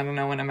again because I don't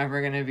know when I'm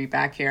ever going to be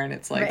back here. And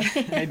it's like,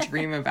 I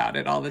dream about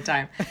it all the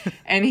time.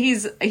 And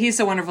he's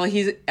so wonderful.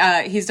 He's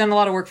done a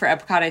lot of work for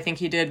Epcot. I think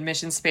he did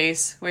Mission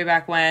Space way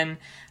back when.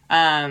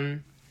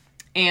 And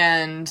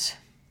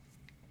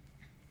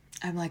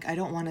I'm like, I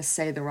don't want to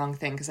say the wrong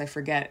thing because I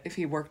forget if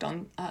he worked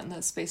on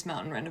the Space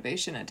Mountain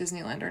renovation at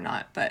Disneyland or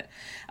not. But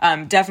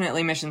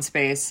definitely Mission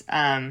Space.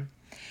 And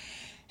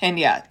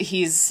yeah,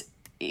 he's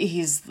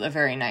a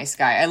very nice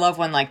guy. I love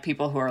when like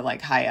people who are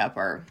like high up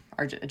are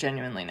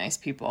genuinely nice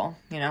people,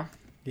 you know?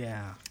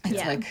 Yeah.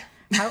 It's like,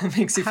 it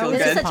makes you feel good.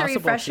 It's such a Possible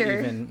refresher. to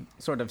even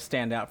sort of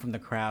stand out from the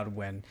crowd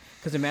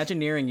because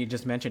Imagineering, you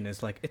just mentioned,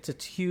 is like, it's a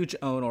huge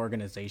own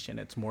organization.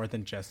 It's more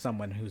than just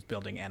someone who's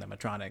building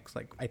animatronics.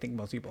 Like, I think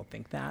most people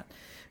think that.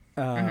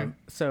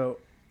 So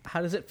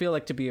how does it feel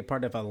like to be a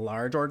part of a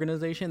large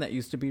organization that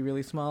used to be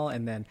really small?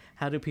 And then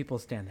how do people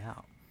stand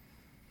out?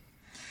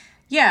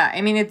 Yeah,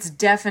 I mean, it's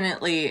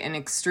definitely an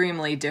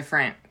extremely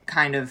different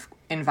kind of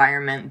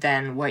environment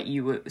than what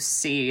you would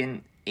see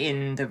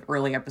in the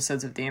early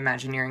episodes of the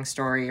Imagineering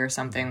story or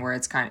something, where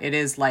it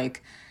is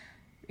like,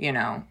 you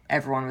know,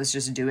 everyone was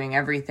just doing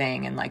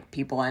everything, and like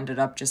people ended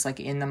up just like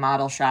in the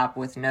model shop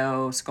with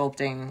no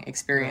sculpting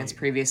experience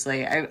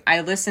previously.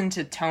 I listened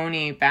to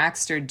Tony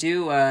Baxter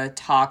do a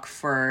talk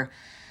for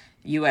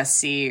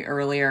USC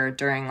earlier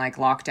during like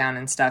lockdown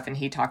and stuff, and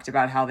he talked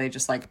about how they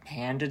just like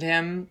handed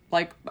him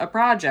like a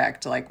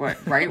project like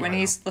when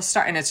he's the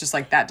start, and it's just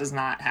like that does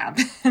not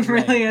happen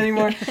really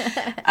anymore.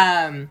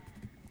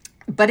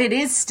 But it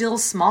is still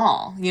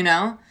small, you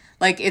know,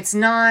 like it's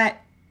not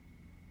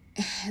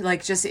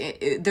like just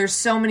there's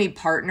so many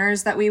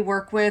partners that we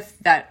work with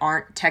that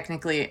aren't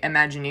technically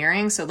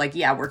Imagineering. So like,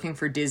 yeah, working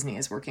for Disney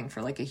is working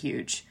for like a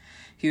huge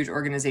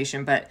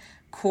organization, but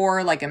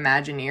core like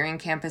Imagineering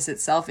campus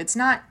itself, it's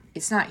not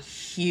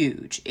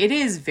huge. It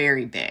is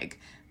very big,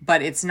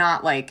 but it's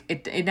not like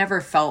it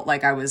never felt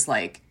like I was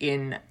like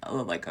in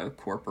like a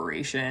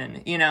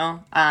corporation, you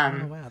know?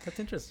 Oh, wow, that's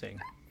interesting.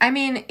 I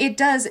mean, it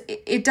does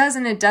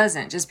and it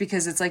doesn't, just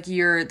because it's like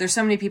there's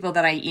so many people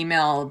that I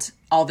emailed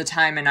all the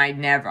time and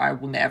I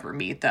will never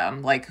meet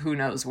them. Like, who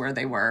knows where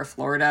they were?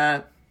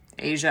 Florida,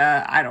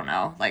 Asia, I don't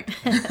know. Like,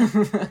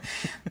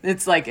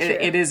 it's like,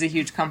 it is a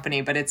huge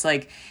company, but it's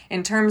like,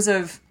 in terms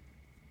of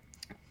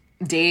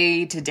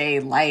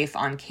day-to-day life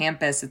on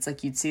campus, it's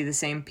like you'd see the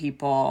same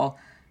people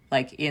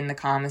like in the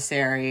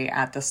commissary,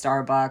 at the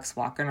Starbucks,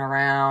 walking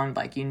around,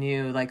 like you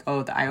knew like,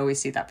 oh, I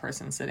always see that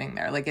person sitting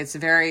there. Like, it's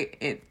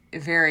a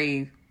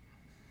very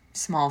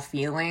small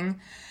feeling.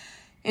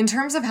 In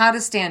terms of how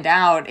to stand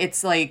out,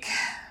 it's like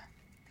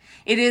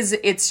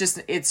it's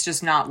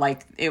just not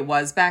like it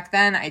was back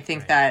then. I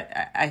think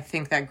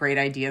that great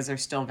ideas are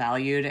still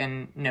valued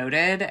and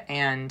noted,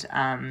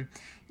 and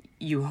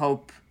you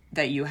hope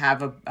that you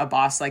have a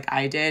boss like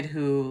I did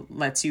who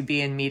lets you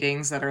be in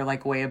meetings that are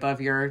like way above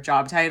your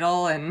job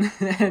title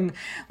and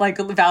like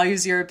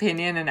values your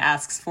opinion and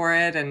asks for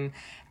it. And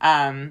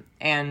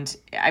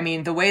I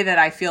mean, the way that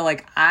I feel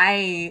like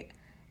I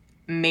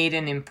made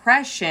an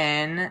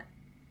impression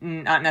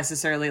not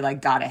necessarily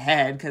like got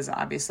ahead, because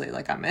obviously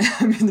like I'm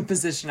in the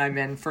position I'm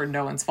in for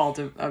no one's fault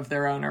of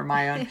their own or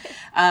my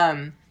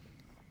own,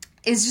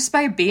 is just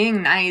by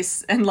being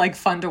nice and like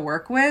fun to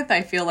work with.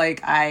 I feel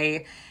like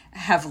I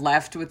have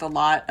left with a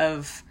lot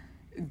of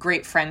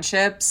great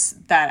friendships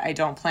that I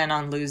don't plan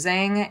on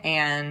losing.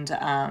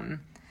 And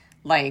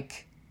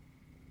like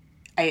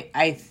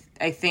I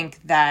think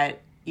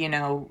that, you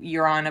know,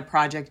 you're on a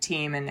project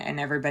team and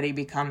everybody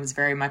becomes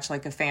very much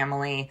like a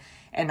family,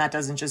 and that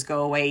doesn't just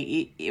go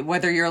away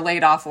whether you're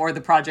laid off or the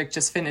project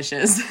just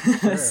finishes.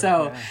 Sure,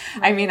 so yeah.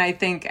 I mean, I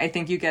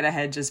think you get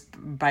ahead just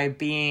by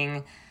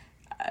being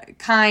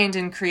kind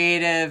and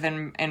creative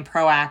and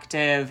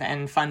proactive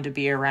and fun to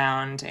be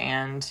around.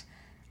 And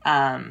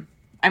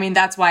I mean,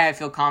 that's why I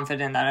feel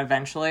confident that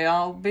eventually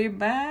I'll be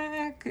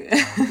back.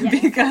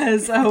 Yes.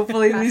 Because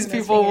hopefully these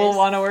people will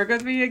want to work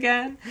with me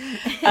again.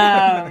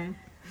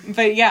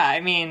 But yeah,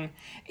 I mean,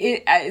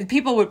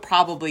 people would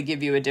probably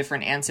give you a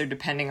different answer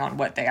depending on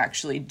what they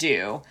actually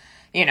do.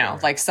 You know,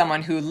 like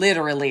someone who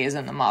literally is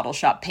in the model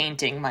shop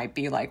painting might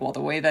be like, well,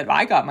 the way that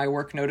I got my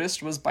work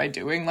noticed was by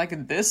doing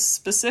like this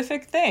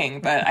specific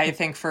thing. But I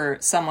think for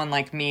someone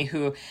like me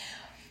who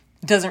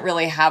doesn't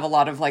really have a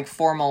lot of like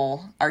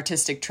formal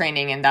artistic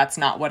training, and that's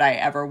not what I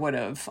ever would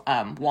have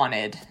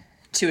wanted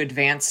to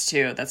advance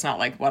to. That's not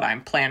like what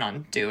I'm plan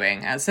on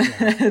doing as an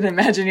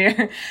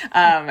Imagineer.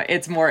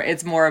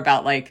 It's more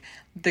about like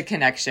the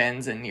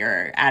connections and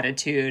your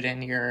attitude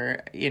and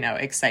your, you know,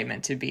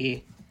 excitement to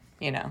be,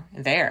 you know,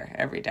 there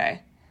every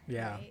day.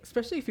 Yeah.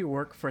 Especially if you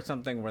work for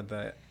something where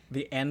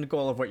the end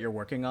goal of what you're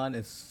working on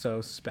is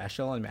so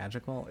special and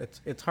magical.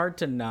 It's hard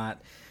to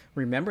not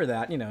remember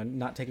that, you know,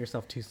 not take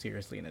yourself too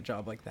seriously in a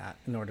job like that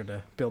in order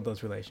to build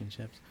those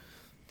relationships.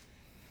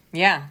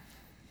 Yeah.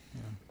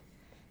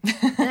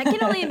 And I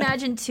can only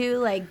imagine too,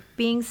 like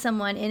being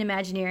someone in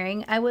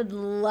Imagineering, I would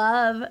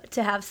love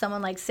to have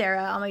someone like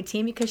Sarah on my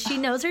team, because she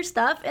knows her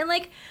stuff, and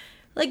like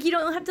you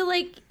don't have to,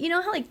 like, you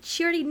know how like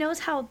she already knows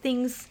how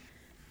things,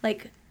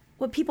 like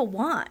what people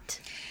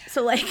want.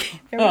 So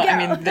like, there we go.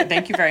 I mean,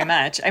 thank you very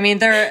much. I mean,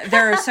 there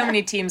are so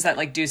many teams that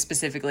like do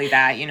specifically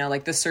that, you know,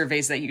 like the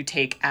surveys that you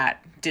take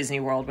at Disney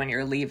World when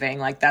you're leaving,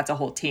 like that's a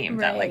whole team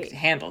that like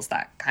handles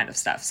that kind of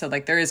stuff. So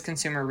like there is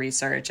consumer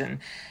research and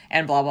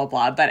blah, blah,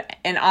 blah. But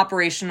an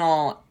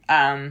operational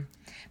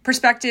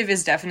perspective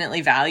is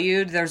definitely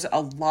valued. There's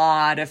a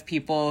lot of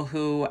people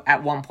who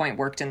at one point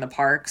worked in the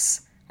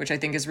parks, which I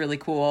think is really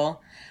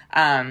cool.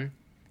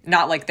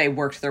 Not like they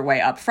worked their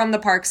way up from the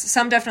parks.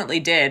 Some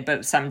definitely did,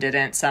 but some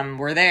didn't. Some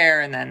were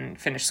there and then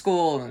finished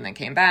school and then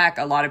came back.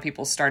 A lot of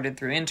people started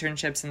through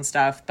internships and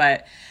stuff,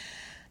 but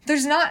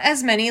there's not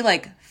as many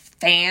like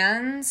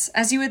fans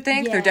as you would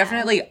think. Yeah. There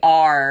definitely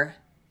are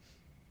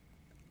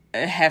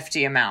a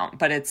hefty amount,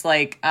 but it's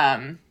like,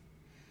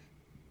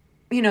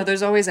 you know,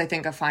 there's always, I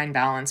think, a fine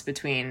balance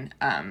between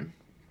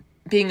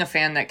being a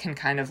fan that can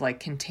kind of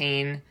like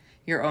contain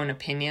your own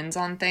opinions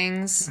on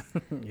things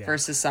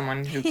versus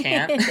someone who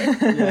can't.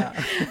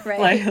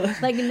 Right.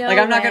 Like no, like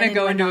I'm not going to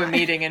go into a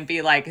meeting and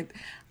be like,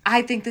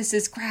 I think this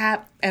is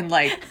crap, and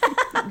like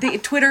the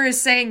Twitter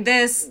is saying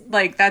this.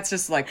 Like that's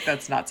just like,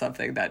 that's not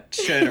something that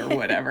should or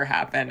would ever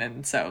happen.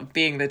 And so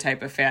being the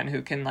type of fan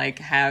who can like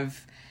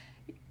have,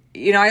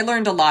 you know, I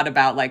learned a lot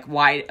about like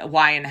why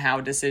and how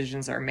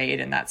decisions are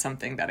made, and that's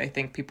something that I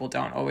think people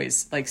don't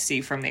always like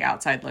see from the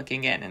outside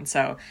looking in. And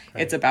so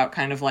it's about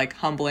kind of like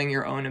humbling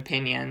your own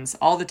opinions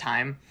all the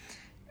time,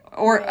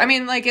 or I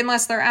mean, like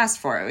unless they're asked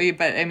for it.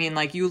 But I mean,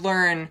 like you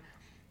learn,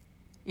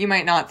 you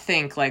might not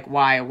think like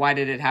why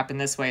did it happen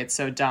this way? It's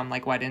so dumb.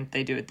 Like why didn't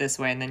they do it this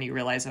way? And then you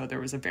realize, oh, there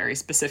was a very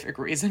specific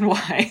reason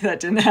why that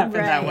didn't happen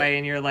that way.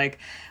 And you're like,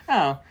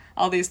 oh,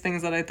 all these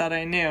things that I thought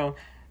I knew,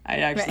 I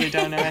actually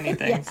don't know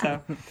anything.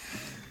 So,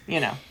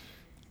 you know.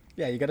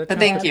 Yeah, you got to. But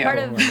thank you. Part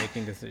of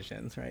making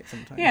decisions, right?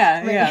 Sometimes.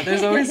 Yeah.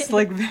 There's always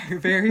like very,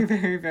 very,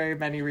 very, very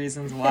many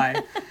reasons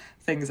why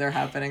things are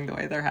happening the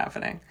way they're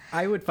happening.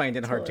 I would find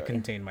it hard to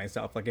contain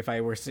myself. Like if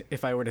I were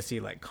to see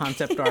like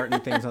concept art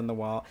and things on the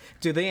wall,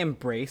 do they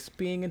embrace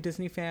being a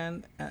Disney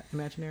fan at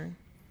Imagineering?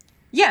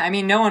 Yeah, I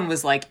mean, no one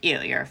was like,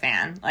 ew, you're a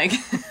fan. Like,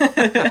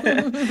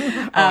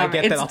 I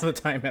get that all the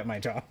time at my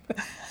job.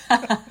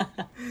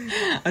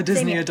 A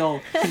Disney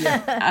adult.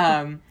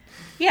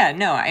 Yeah,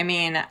 no, I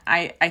mean,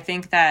 I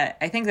think that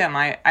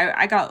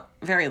I got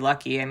very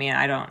lucky. I mean,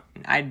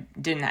 I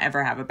didn't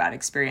ever have a bad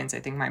experience. I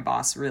think my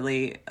boss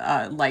really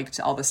liked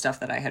all the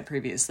stuff that I had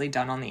previously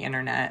done on the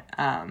internet,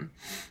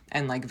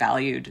 and like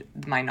valued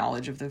my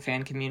knowledge of the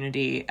fan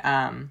community.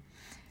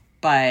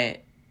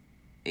 But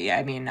yeah,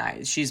 I mean,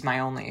 she's my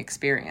only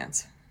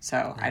experience,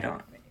 so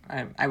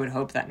I would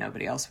hope that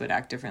nobody else would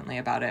act differently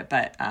about it,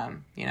 but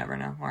you never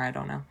know, or I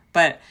don't know.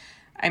 But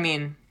I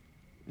mean,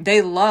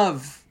 they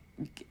love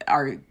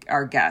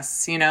our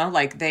guests, you know,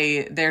 like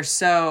they're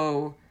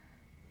so,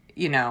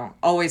 you know,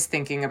 always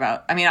thinking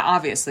about, I mean,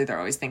 obviously they're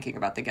always thinking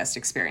about the guest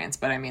experience,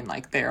 but I mean,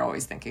 like they're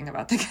always thinking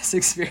about the guest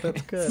experience.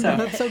 That's good. So,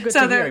 that's so good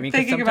so to they're hear. I mean,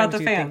 thinking about the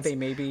fans. Think they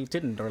maybe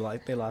didn't, or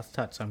like they lost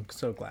touch. So I'm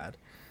so glad.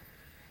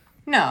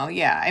 No,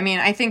 yeah. I mean,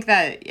 I think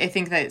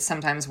that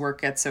sometimes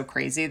work gets so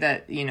crazy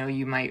that, you know,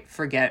 you might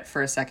forget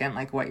for a second,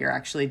 like, what you're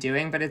actually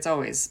doing, but it's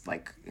always,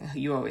 like,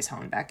 you always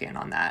hone back in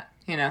on that,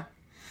 you know?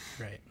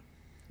 Right.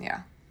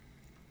 Yeah.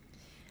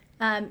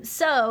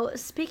 So,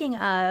 speaking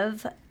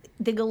of,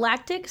 the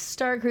Galactic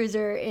Star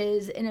Cruiser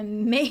is an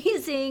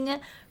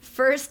amazing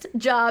first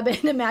job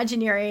in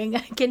Imagineering. I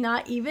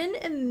cannot even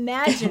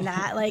imagine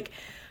that. Like,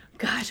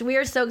 gosh, we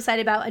are so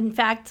excited about. In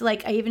fact,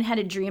 like, I even had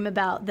a dream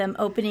about them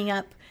opening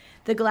up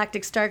the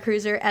Galactic Star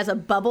Cruiser as a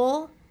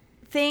bubble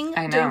thing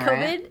during COVID.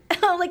 Right?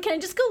 I'm like, can I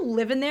just go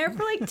live in there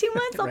for like 2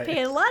 months? I'll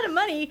pay a lot of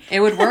money.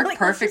 It would work like,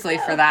 perfectly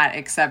for that,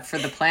 except for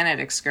the planet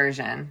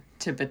excursion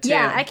to Batu.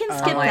 Yeah, I can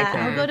skip that.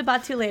 I'll go to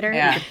Batu later.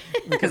 Yeah,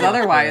 because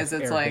otherwise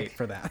it's like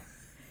for that.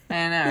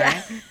 I know,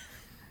 right?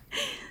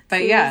 But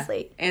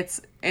seriously. Yeah,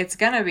 it's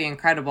gonna be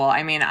incredible.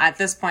 I mean, at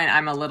this point,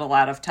 I'm a little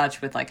out of touch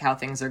with like how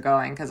things are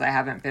going because I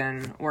haven't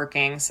been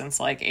working since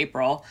like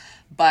April.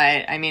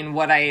 But I mean,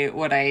 what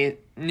I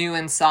knew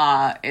and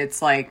saw,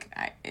 it's like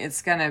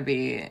it's gonna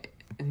be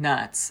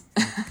nuts.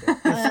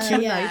 It's 2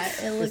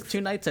 nights. Is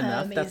 2 nights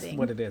enough? Amazing. That's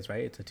what it is,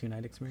 right? It's a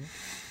 2-night experience.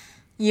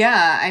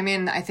 Yeah, I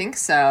mean, I think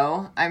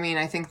so. I mean,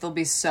 I think there'll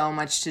be so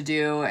much to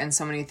do and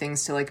so many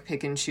things to like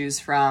pick and choose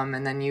from,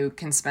 and then you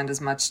can spend as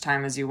much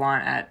time as you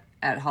want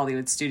at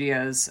Hollywood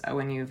Studios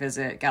when you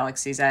visit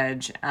Galaxy's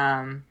Edge.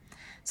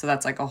 So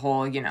that's like a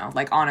whole, you know,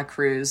 like on a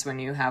cruise when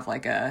you have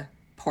like a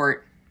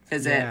port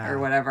visit or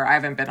whatever. I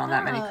haven't been on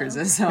that many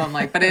cruises, so I'm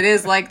like, but it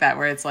is like that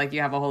where it's like you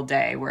have a whole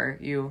day where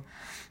you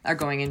are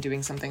going and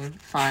doing something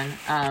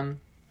fun.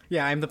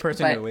 Yeah, I'm the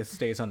person who always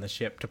stays on the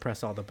ship to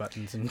press all the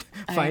buttons and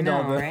find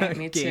all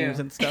the games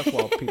and stuff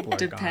while people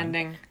are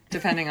gone.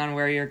 Depending on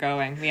where you're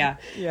going. Yeah.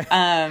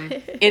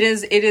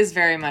 It is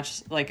very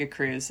much like a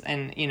cruise,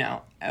 and you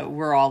know,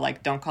 we're all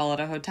like, don't call it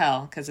a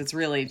hotel because it's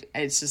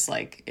just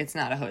like it's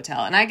not a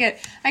hotel. And I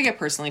get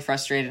personally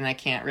frustrated, and I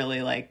can't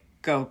really like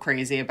go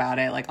crazy about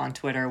it like on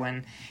Twitter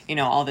when, you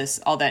know, all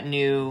that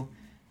new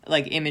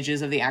like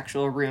images of the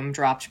actual room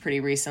dropped pretty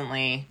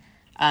recently.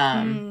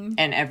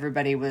 And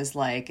everybody was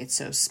like, it's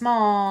so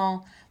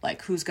small,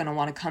 like who's going to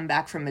want to come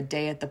back from a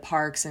day at the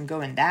parks and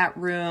go in that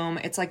room?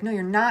 It's like, no,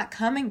 you're not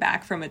coming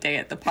back from a day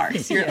at the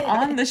parks. You're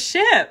on the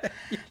ship.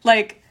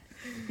 Like,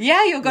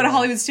 yeah, you'll go to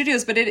Hollywood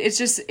Studios, but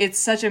it's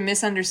such a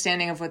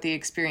misunderstanding of what the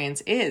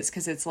experience is.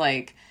 Cause it's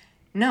like,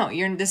 no,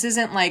 this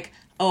isn't like,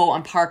 oh,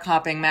 I'm park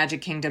hopping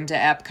Magic Kingdom to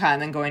Epcot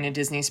and then going to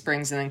Disney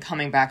Springs and then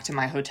coming back to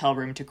my hotel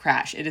room to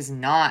crash. It is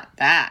not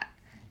that.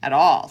 At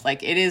all.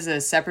 Like, it is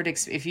a separate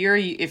if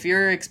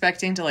you're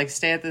expecting to like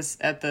stay at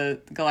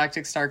the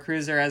Galactic Star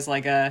Cruiser as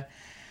like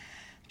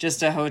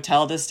just a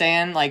hotel to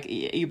stay in, like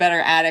you better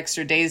add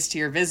extra days to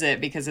your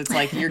visit because it's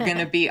like you're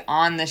gonna be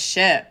on the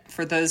ship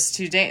for those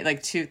 2 days,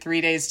 like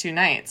 3 days 2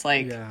 nights,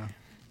 like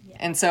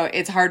and so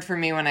it's hard for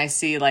me when I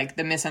see like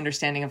the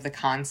misunderstanding of the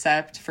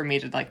concept for me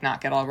to like not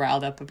get all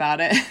riled up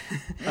about it.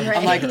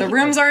 I'm like, the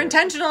rooms are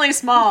intentionally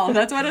small.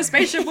 That's what a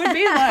spaceship would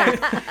be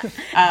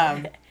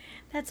like.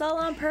 That's all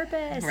on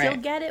purpose. Right.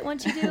 You'll get it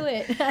once you do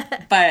it.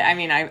 But I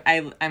mean,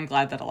 I'm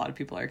glad that a lot of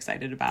people are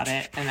excited about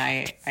it, and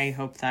I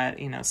hope that,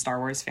 you know, Star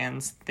Wars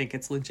fans think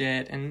it's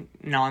legit, and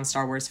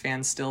non-Star Wars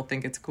fans still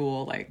think it's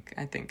cool. Like,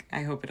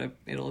 I hope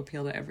it'll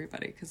appeal to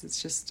everybody because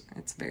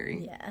it's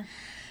very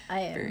I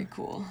am very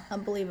cool.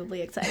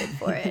 Unbelievably excited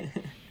for it.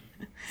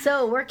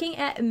 So, working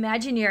at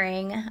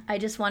Imagineering, I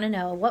just want to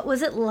know, what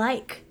was it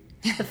like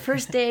the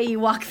first day you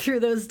walked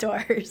through those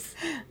doors?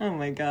 Oh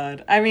my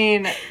God! I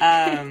mean.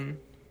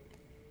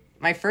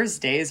 My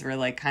first days were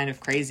like kind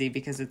of crazy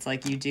because it's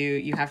like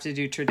you have to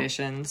do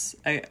traditions.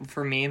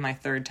 For me, my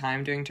third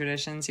time doing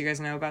traditions. You guys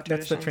know about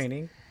traditions? That's the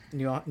training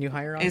new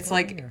hire on. It's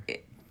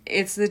like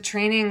it's the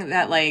training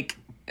that like,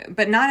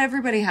 but not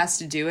everybody has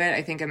to do it.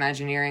 I think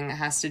Imagineering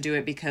has to do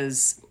it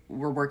because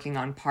we're working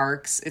on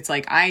parks. It's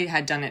like I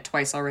had done it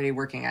twice already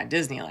working at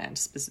Disneyland,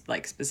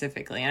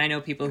 specifically, and I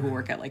know people who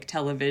work at like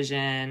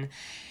television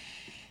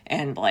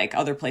and like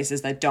other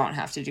places that don't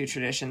have to do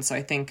traditions. So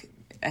I think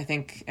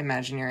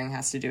Imagineering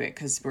has to do it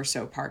because we're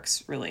so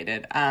parks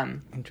related.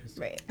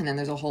 Interesting. Right. And then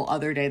there's a whole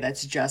other day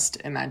that's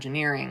just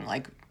Imagineering,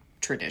 like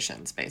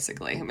traditions,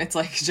 basically. It's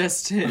like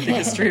just the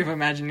history of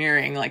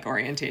Imagineering, like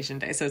orientation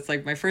day. So it's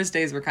like my first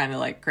days were kind of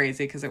like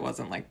crazy because it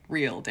wasn't like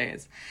real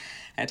days.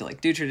 I had to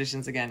like do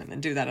traditions again and then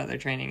do that other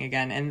training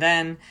again. And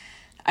then,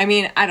 I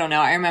mean, I don't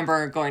know. I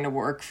remember going to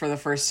work for the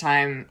first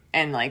time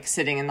and like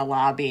sitting in the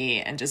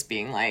lobby and just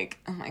being like,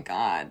 oh my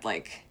God,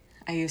 like,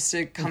 I used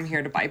to come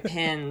here to buy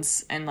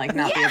pins and like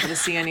not be able to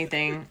see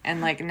anything,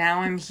 and like now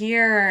I'm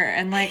here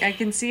and like I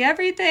can see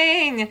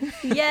everything.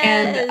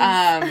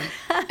 Yes.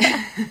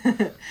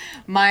 And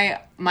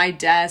my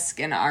desk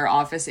in our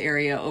office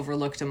area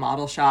overlooked a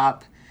model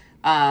shop,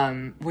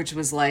 which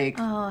was like,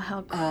 oh,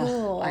 how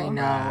cool! I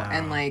know. Wow.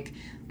 And like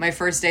my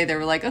first day, they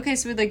were like, okay,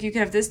 so like you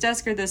can have this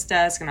desk or this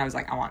desk, and I was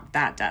like, I want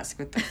that desk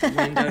with the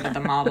window to the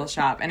model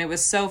shop, and it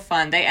was so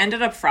fun. They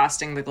ended up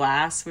frosting the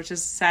glass, which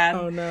is sad.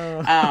 Oh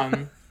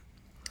no.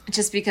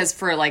 just because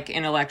for like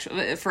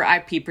for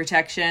IP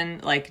protection,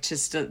 like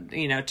just to,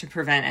 to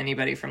prevent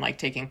anybody from like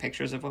taking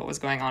pictures of what was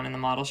going on in the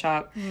model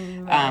shop.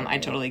 I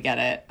totally get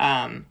it.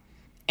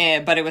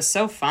 But it was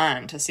so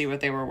fun to see what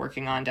they were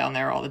working on down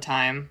there all the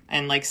time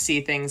and like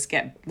see things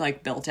get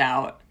like built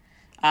out.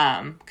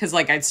 Cause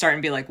like I'd start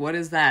and be like, what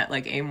is that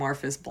like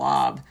amorphous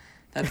blob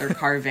that they're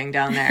carving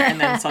down there? And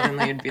then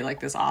suddenly it'd be like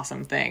this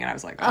awesome thing. And I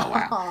was like, oh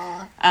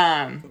wow.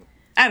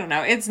 I don't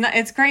know.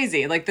 It's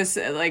crazy. Like this,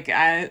 like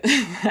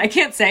I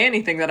can't say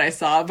anything that I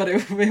saw, but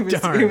it was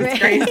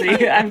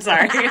crazy. I'm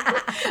sorry.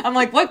 I'm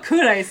like, what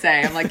could I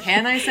say? I'm like,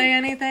 can I say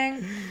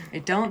anything? I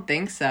don't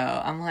think so.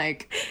 I'm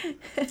like,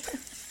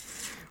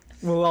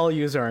 we'll all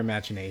use our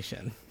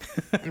imagination.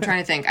 I'm trying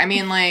to think. I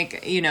mean,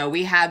 like,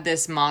 we had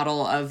this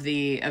model of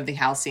the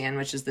Halcyon,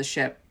 which is the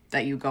ship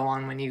that you go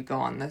on when you go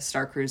on the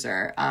Star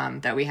Cruiser,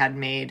 that we had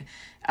made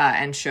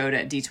and showed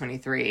at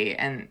D23,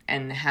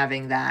 and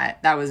having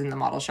that was in the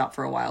model shop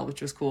for a while,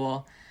 which was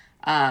cool.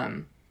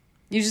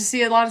 You just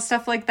see a lot of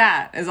stuff like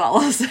that, is all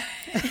I'll say.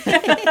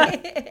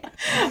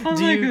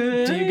 Do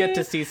you get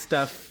to see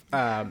stuff,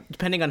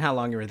 depending on how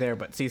long you were there,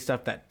 but see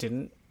stuff that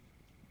didn't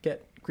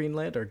get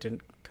greenlit or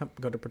didn't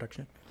go to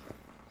production?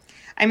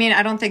 I mean,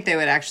 I don't think they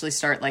would actually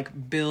start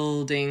like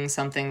building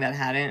something that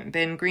hadn't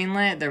been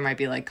greenlit. There might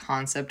be like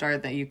concept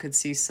art that you could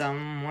see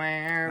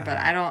somewhere, but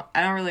I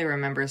don't really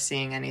remember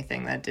seeing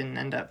anything that didn't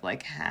end up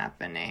like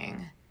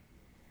happening.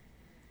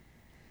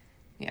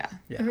 Yeah.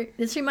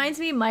 This reminds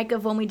me, Mike,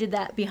 of when we did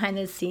that behind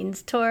the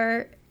scenes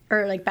tour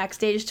or like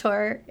backstage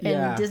tour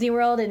in Disney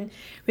World, and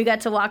we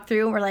got to walk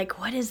through and we're like,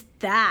 what is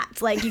that?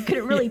 Like you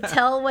couldn't really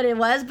tell what it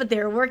was, but they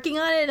were working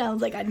on it. And I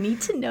was like, I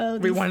need to know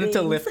these We wanted things.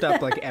 to lift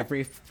up like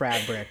every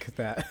fabric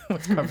that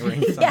was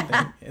covering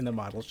something in the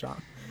model shop.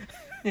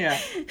 Yeah.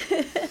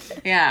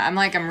 Yeah,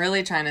 I'm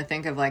really trying to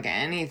think of like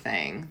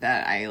anything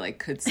that I like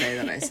could say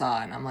that I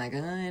saw, and I'm like,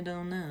 I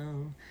don't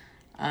know.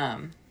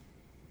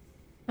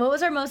 What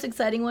was our most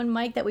exciting one,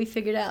 Mike, that we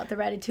figured out? The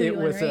Ratatouille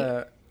one,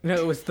 right?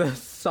 It was the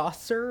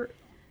saucer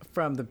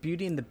from the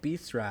Beauty and the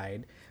Beast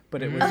ride,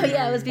 but it was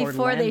it was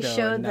before Orlando they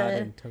showed and not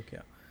in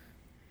Tokyo.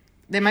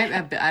 They might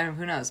have,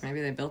 who knows,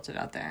 maybe they built it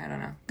out there, I don't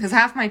know. Because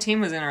half my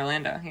team was in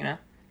Orlando,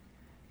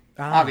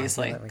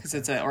 obviously, because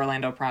it's an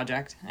Orlando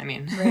project, I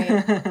mean.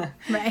 Right.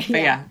 But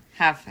yeah,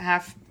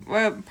 half,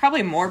 well,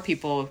 probably more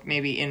people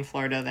maybe in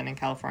Florida than in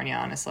California,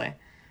 honestly.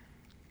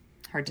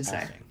 Hard to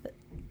say.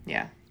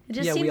 Yeah. It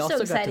just seems so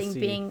exciting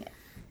being...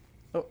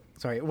 Oh,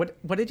 sorry.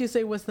 What did you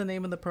say was the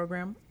name of the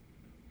program?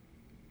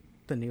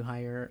 The new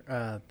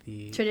hire,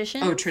 the...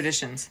 Traditions? Oh,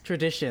 Traditions.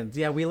 Traditions.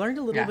 Yeah, we learned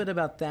a little bit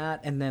about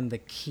that, and then the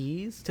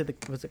keys to the...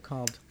 What's it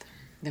called?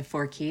 The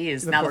 4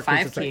 keys. Now the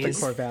 5 keys. Like the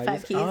core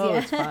values. 5 keys,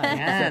 it's 5.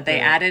 Yeah, they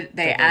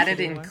added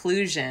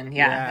inclusion.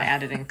 Yeah, they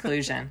added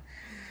inclusion.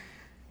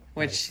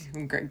 Which,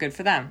 good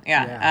for them.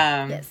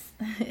 Yeah. Yes.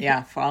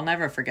 Yeah, I'll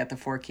never forget the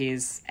 4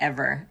 keys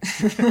ever.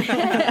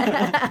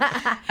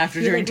 After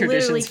doing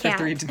Traditions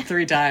for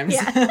three times.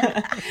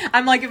 Yeah.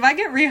 I'm like, if I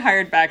get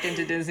rehired back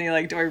into Disney,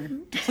 like,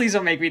 please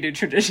don't make me do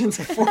Traditions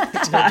a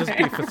 4th time. You'll just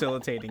be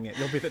facilitating it.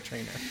 You'll be the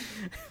trainer.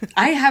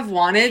 I have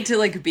wanted to,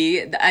 like,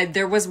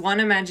 there was one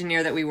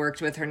Imagineer that we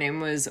worked with. Her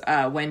name was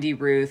Wendy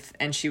Ruth,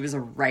 and she was a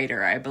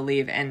writer, I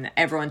believe. And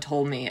everyone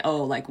told me,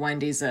 oh, like,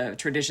 Wendy's a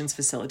Traditions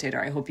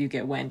facilitator. I hope you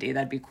get Wendy.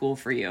 That'd be cool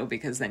for you,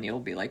 because then you'll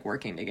be, like,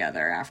 working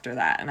together after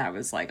that. And I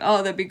was like,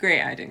 oh, that'd be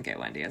great. I didn't get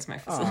Wendy as my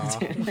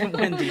facilitator.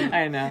 Wendy.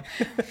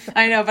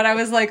 I know, but I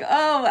was like,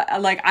 oh,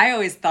 like, I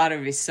always thought it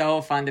would be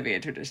so fun to be a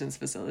Traditions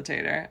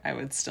facilitator. I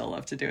would still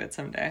love to do it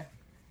someday.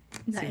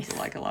 Nice. Seems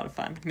like a lot of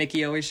fun.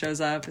 Mickey always shows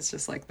up. It's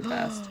just like the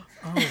best.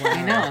 Oh, wow.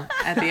 I know.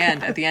 At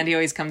the end, he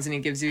always comes and he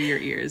gives you your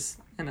ears,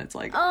 and it's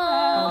like,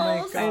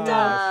 oh my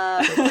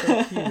God. That's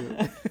so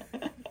cute.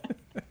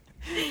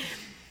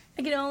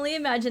 I can only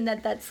imagine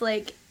that's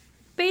like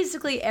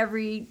basically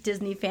every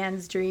Disney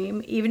fan's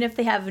dream. Even if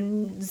they have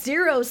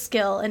zero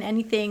skill in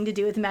anything to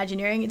do with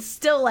Imagineering, it's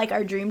still like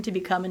our dream to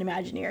become an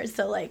Imagineer.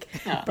 So like,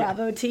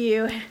 bravo to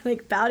you.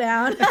 Like, bow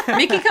down.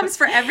 Mickey comes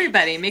for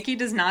everybody. Mickey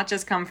does not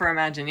just come for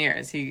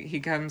Imagineers. He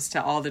comes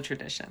to all the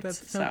traditions.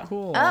 That's so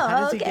cool. Oh, How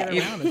does he okay.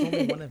 get around? There's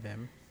only one of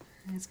him.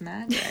 It's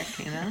magic,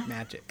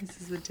 Magic. This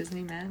is the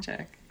Disney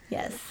magic.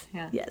 Yes.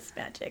 Yeah. Yes,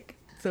 magic.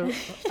 So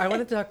I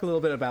wanted to talk a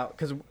little bit about,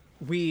 because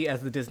we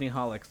as the Disney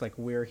holics, like,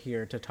 we're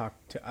here to talk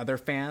to other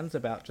fans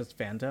about just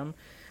fandom.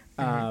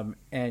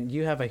 And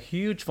you have a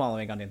huge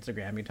following on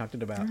Instagram. You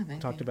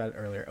talked about it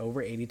earlier,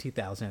 over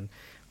 82,000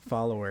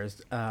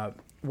 followers.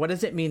 What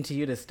does it mean to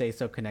you to stay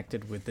so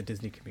connected with the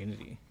Disney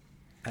community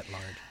at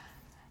large?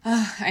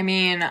 I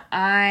mean,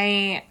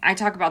 I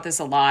talk about this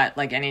a lot.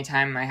 Like,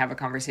 anytime I have a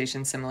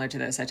conversation similar to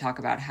this, I talk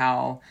about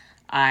how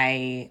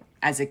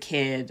as a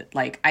kid,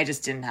 like, I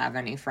just didn't have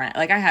any friends.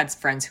 Like, I had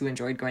friends who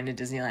enjoyed going to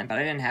Disneyland, but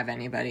I didn't have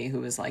anybody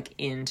who was, like,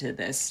 into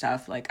this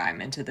stuff. Like,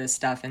 I'm into this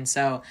stuff. And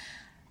so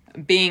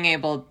being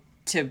able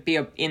to be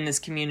in this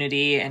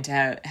community and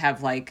to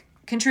have like,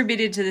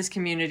 contributed to this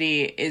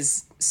community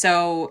is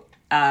so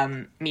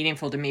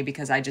meaningful to me,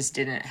 because I just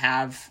didn't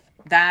have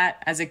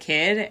that as a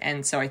kid.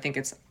 And so I think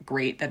it's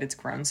great that it's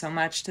grown so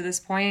much to this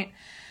point.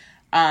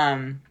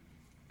 And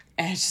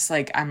it's just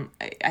like,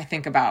 I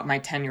think about my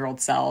 10-year-old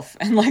self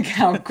and like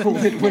how cool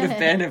it would have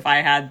been if I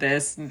had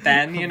this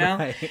then, you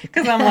know?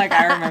 Because I'm like,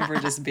 I remember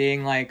just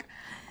being like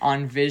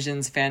on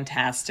Vision's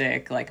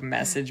fantastic like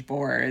message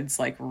boards,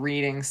 like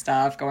reading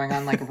stuff, going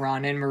on like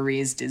Ron and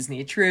Marie's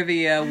Disney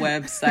trivia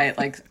website,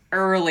 like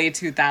early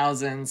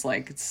 2000s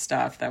like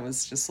stuff that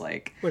was just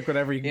like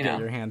whatever you can get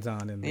your hands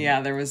on.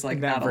 There was like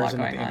not a lot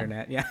going on.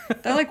 Internet, yeah.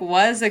 There like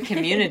was a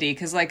community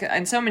because like,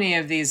 and so many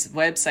of these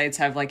websites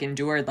have like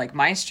endured, like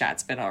Mice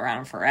Chat's been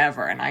around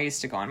forever, and I used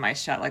to go on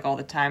Mice Chat like all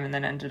the time, and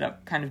then ended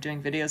up kind of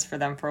doing videos for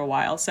them for a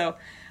while. So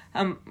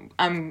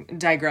I'm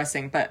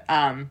digressing, but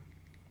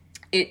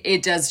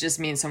it does just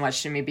mean so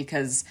much to me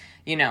because,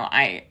 you know,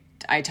 I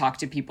talk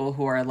to people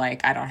who are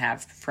like, I don't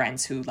have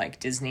friends who like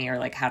Disney, or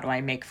like, how do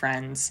I make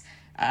friends?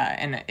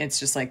 And it's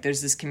just like,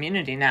 there's this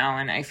community now.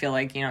 And I feel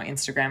like, you know,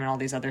 Instagram and all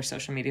these other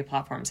social media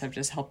platforms have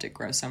just helped it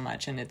grow so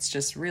much. And it's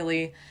just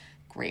really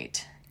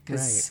great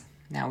because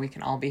now we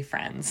can all be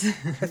friends.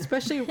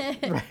 Especially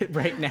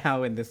right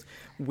now in this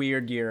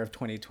weird year of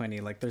 2020.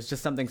 Like, there's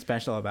just something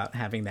special about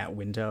having that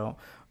window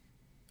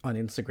on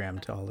Instagram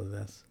to all of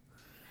this.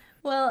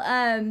 Well,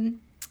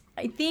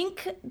 I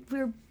think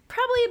we're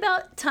probably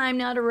about time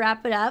now to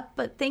wrap it up,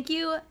 but thank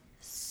you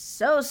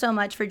so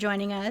much for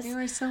joining us. You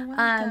are so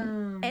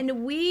welcome.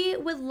 And we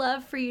would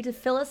love for you to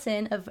fill us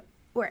in of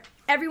where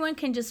everyone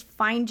can just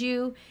find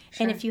you,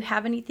 and if you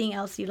have anything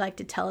else you'd like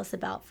to tell us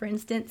about. For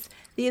instance,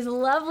 these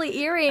lovely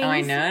earrings. Oh,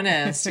 I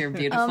noticed your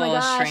beautiful oh my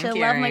gosh, shrink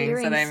I love my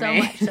earrings earrings that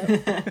I made.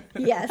 so much. So,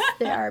 yes,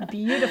 they are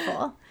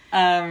beautiful.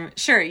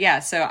 Sure, yeah.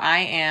 So I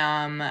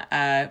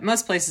am,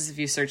 most places if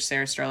you search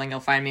Sarah Sterling, you'll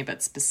find me,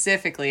 but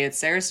specifically it's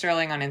Sarah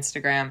Sterling on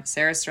Instagram,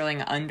 Sarah Sterling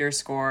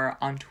 _,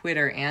 on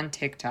Twitter and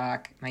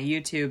TikTok. My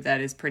YouTube,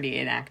 that is pretty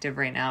inactive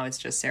right now, is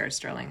just Sarah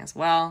Sterling as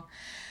well.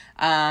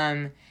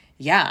 I'm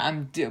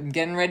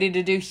getting ready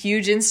to do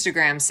huge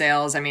Instagram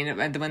sales. I mean,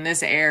 when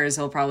this airs,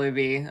 it'll probably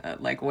be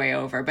like way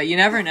over, but you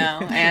never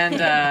know.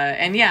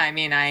 And yeah, I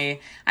mean, I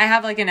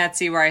have like an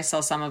Etsy where I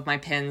sell some of my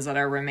pins that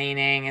are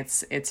remaining.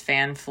 It's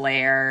Fan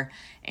Flair.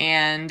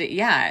 And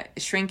yeah,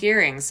 shrink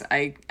earrings.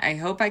 I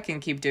hope I can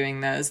keep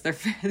doing those. They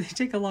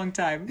take a long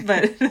time,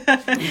 but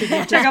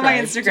check out my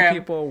Instagram. To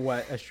people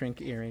what a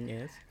shrink earring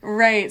is.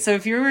 Right. So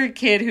if you were a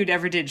kid who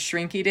ever did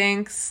shrinky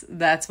dinks,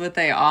 that's what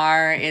they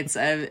are. It's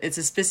a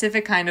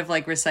specific kind of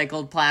like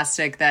recycled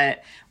plastic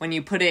that when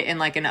you put it in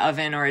like an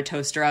oven or a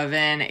toaster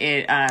oven,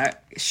 it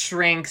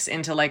shrinks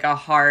into like a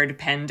hard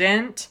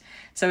pendant.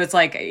 So it's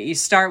like you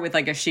start with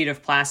like a sheet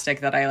of plastic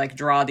that I like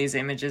draw these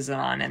images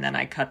on, and then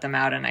I cut them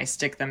out and I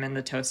stick them in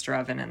the toaster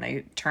oven and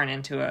they turn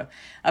into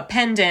a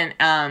pendant.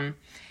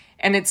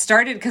 And it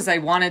started because I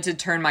wanted to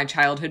turn my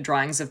childhood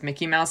drawings of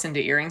Mickey Mouse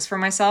into earrings for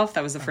myself.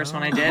 That was the first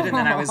one I did. And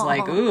then I was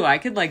like, ooh, I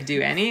could like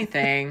do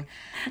anything.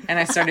 And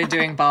I started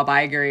doing Bob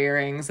Iger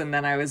earrings. And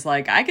then I was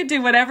like, I could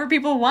do whatever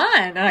people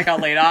want. And I got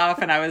laid off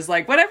and I was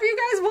like, whatever you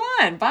guys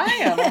want, buy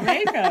them, I'll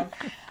make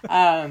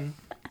them.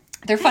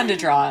 They're fun to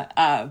draw,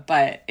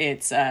 but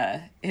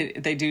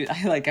they do,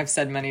 like I've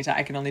said many times,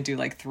 I can only do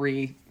like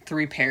three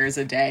pairs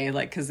a day,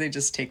 like, because they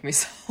just take me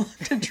so long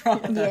to draw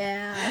them.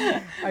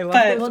 Yeah. I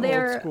love those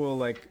old school,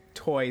 like,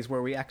 toys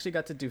where we actually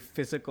got to do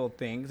physical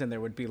things and there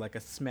would be like a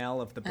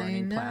smell of the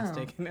burning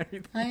plastic and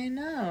everything. I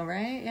know,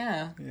 right?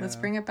 Yeah. Let's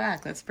bring it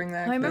back. Let's bring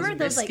that. I remember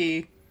those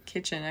risky like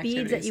kitchen beads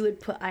activities that you would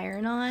put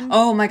iron on.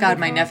 Oh my God,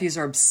 my nephews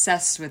are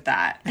obsessed with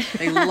that.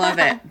 They love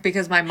it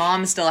because my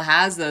mom still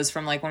has those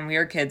from like when we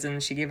were kids,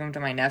 and she gave them to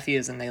my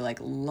nephews, and they like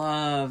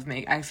love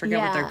me. I forget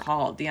what they're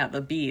called. Yeah, the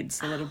beads,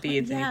 the little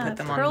beads, and you put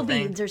them on the pearl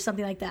thing. beads or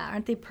something like that.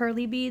 Aren't they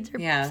pearly beads or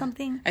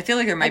something? I feel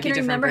like there might be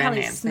different brand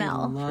names.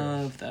 Smell. They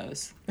love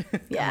those.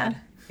 Yeah.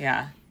 God.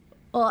 Yeah.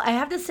 Well, I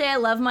have to say I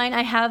love mine.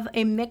 I have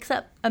a mixed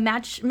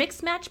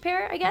match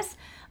pair, I guess,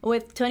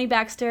 with Tony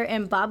Baxter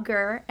and Bob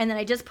Gurr, and then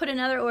I just put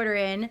another order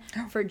in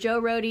for Joe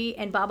Rohde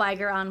and Bob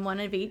Iger on one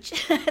of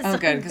each. So oh,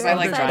 good, because I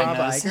like drawing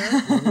those.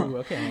 Ooh,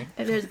 okay.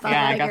 There's Bob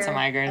yeah, Iger. I got some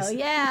Igers. Oh,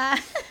 yeah.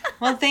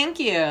 Well, thank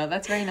you.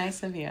 That's very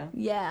nice of you.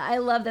 Yeah, I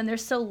love them. They're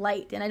so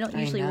light, and I don't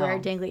usually wear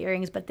dangly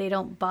earrings, but they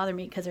don't bother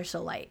me because they're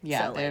so light.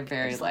 Yeah, so, they're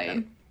very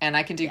light. And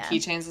I can do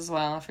keychains as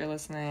well if you're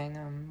listening,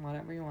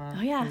 whatever you want.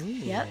 Oh, yeah. Ooh.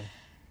 Yep.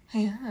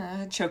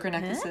 Yeah, choker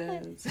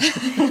necklaces.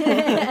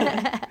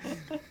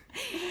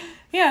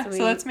 Yeah, Sweet.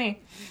 so that's me.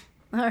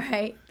 All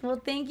right.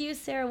 Well, thank you,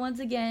 Sarah. Once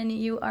again,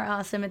 you are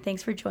awesome, and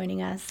thanks for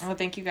joining us. Oh,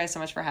 thank you guys so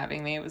much for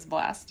having me. It was a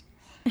blast.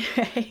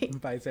 Right.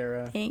 Bye,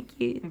 Sarah. Thank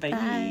you. Bye.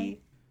 Bye.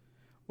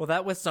 Well,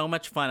 that was so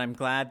much fun. I'm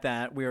glad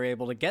that we were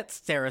able to get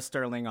Sarah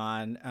Sterling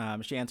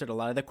on. She answered a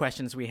lot of the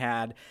questions we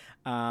had.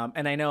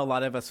 And I know a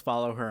lot of us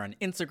follow her on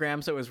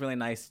Instagram, so it was really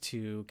nice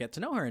to get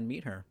to know her and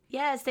meet her.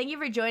 Yes, thank you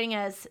for joining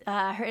us.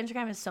 Her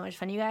Instagram is so much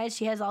fun, you guys.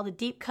 She has all the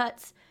deep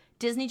cuts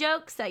Disney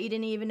jokes that you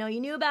didn't even know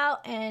you knew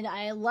about, and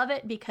I love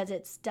it because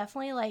it's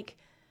definitely like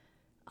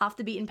off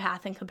the beaten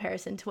path in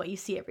comparison to what you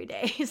see every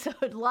day. So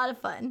it's a lot of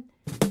fun.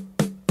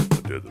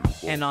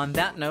 And on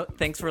that note,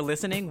 thanks for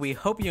listening. We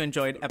hope you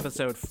enjoyed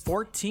episode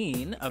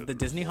 14 of the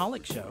Disney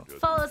Holic Show.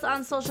 Follow us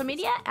on social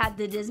media at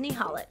the Disney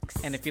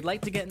Holics. And if you'd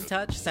like to get in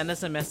touch, send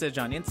us a message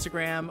on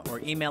Instagram or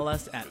email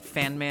us at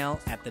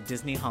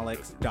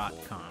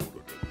fanmail@thedisneyholics.com.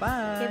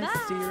 Bye. Okay,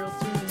 bye. See you real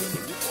soon.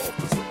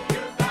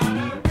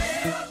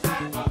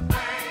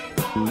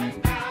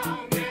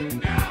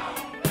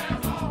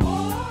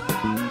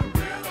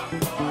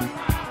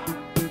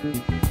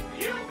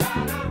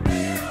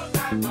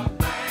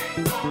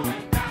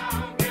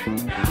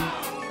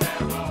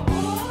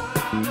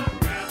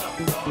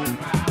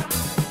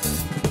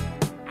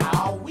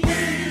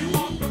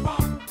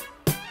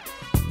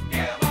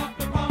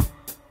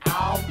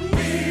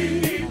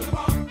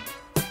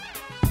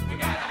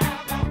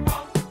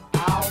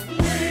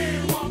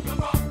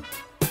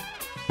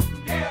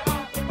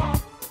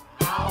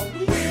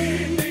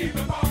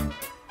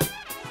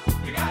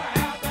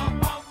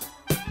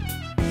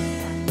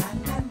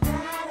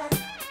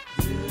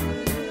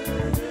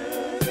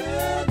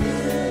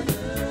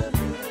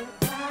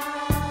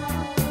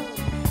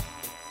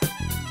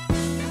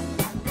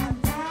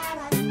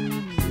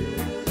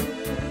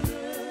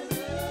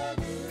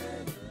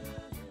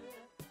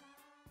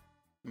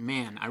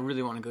 Man, I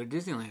really want to go to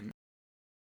Disneyland.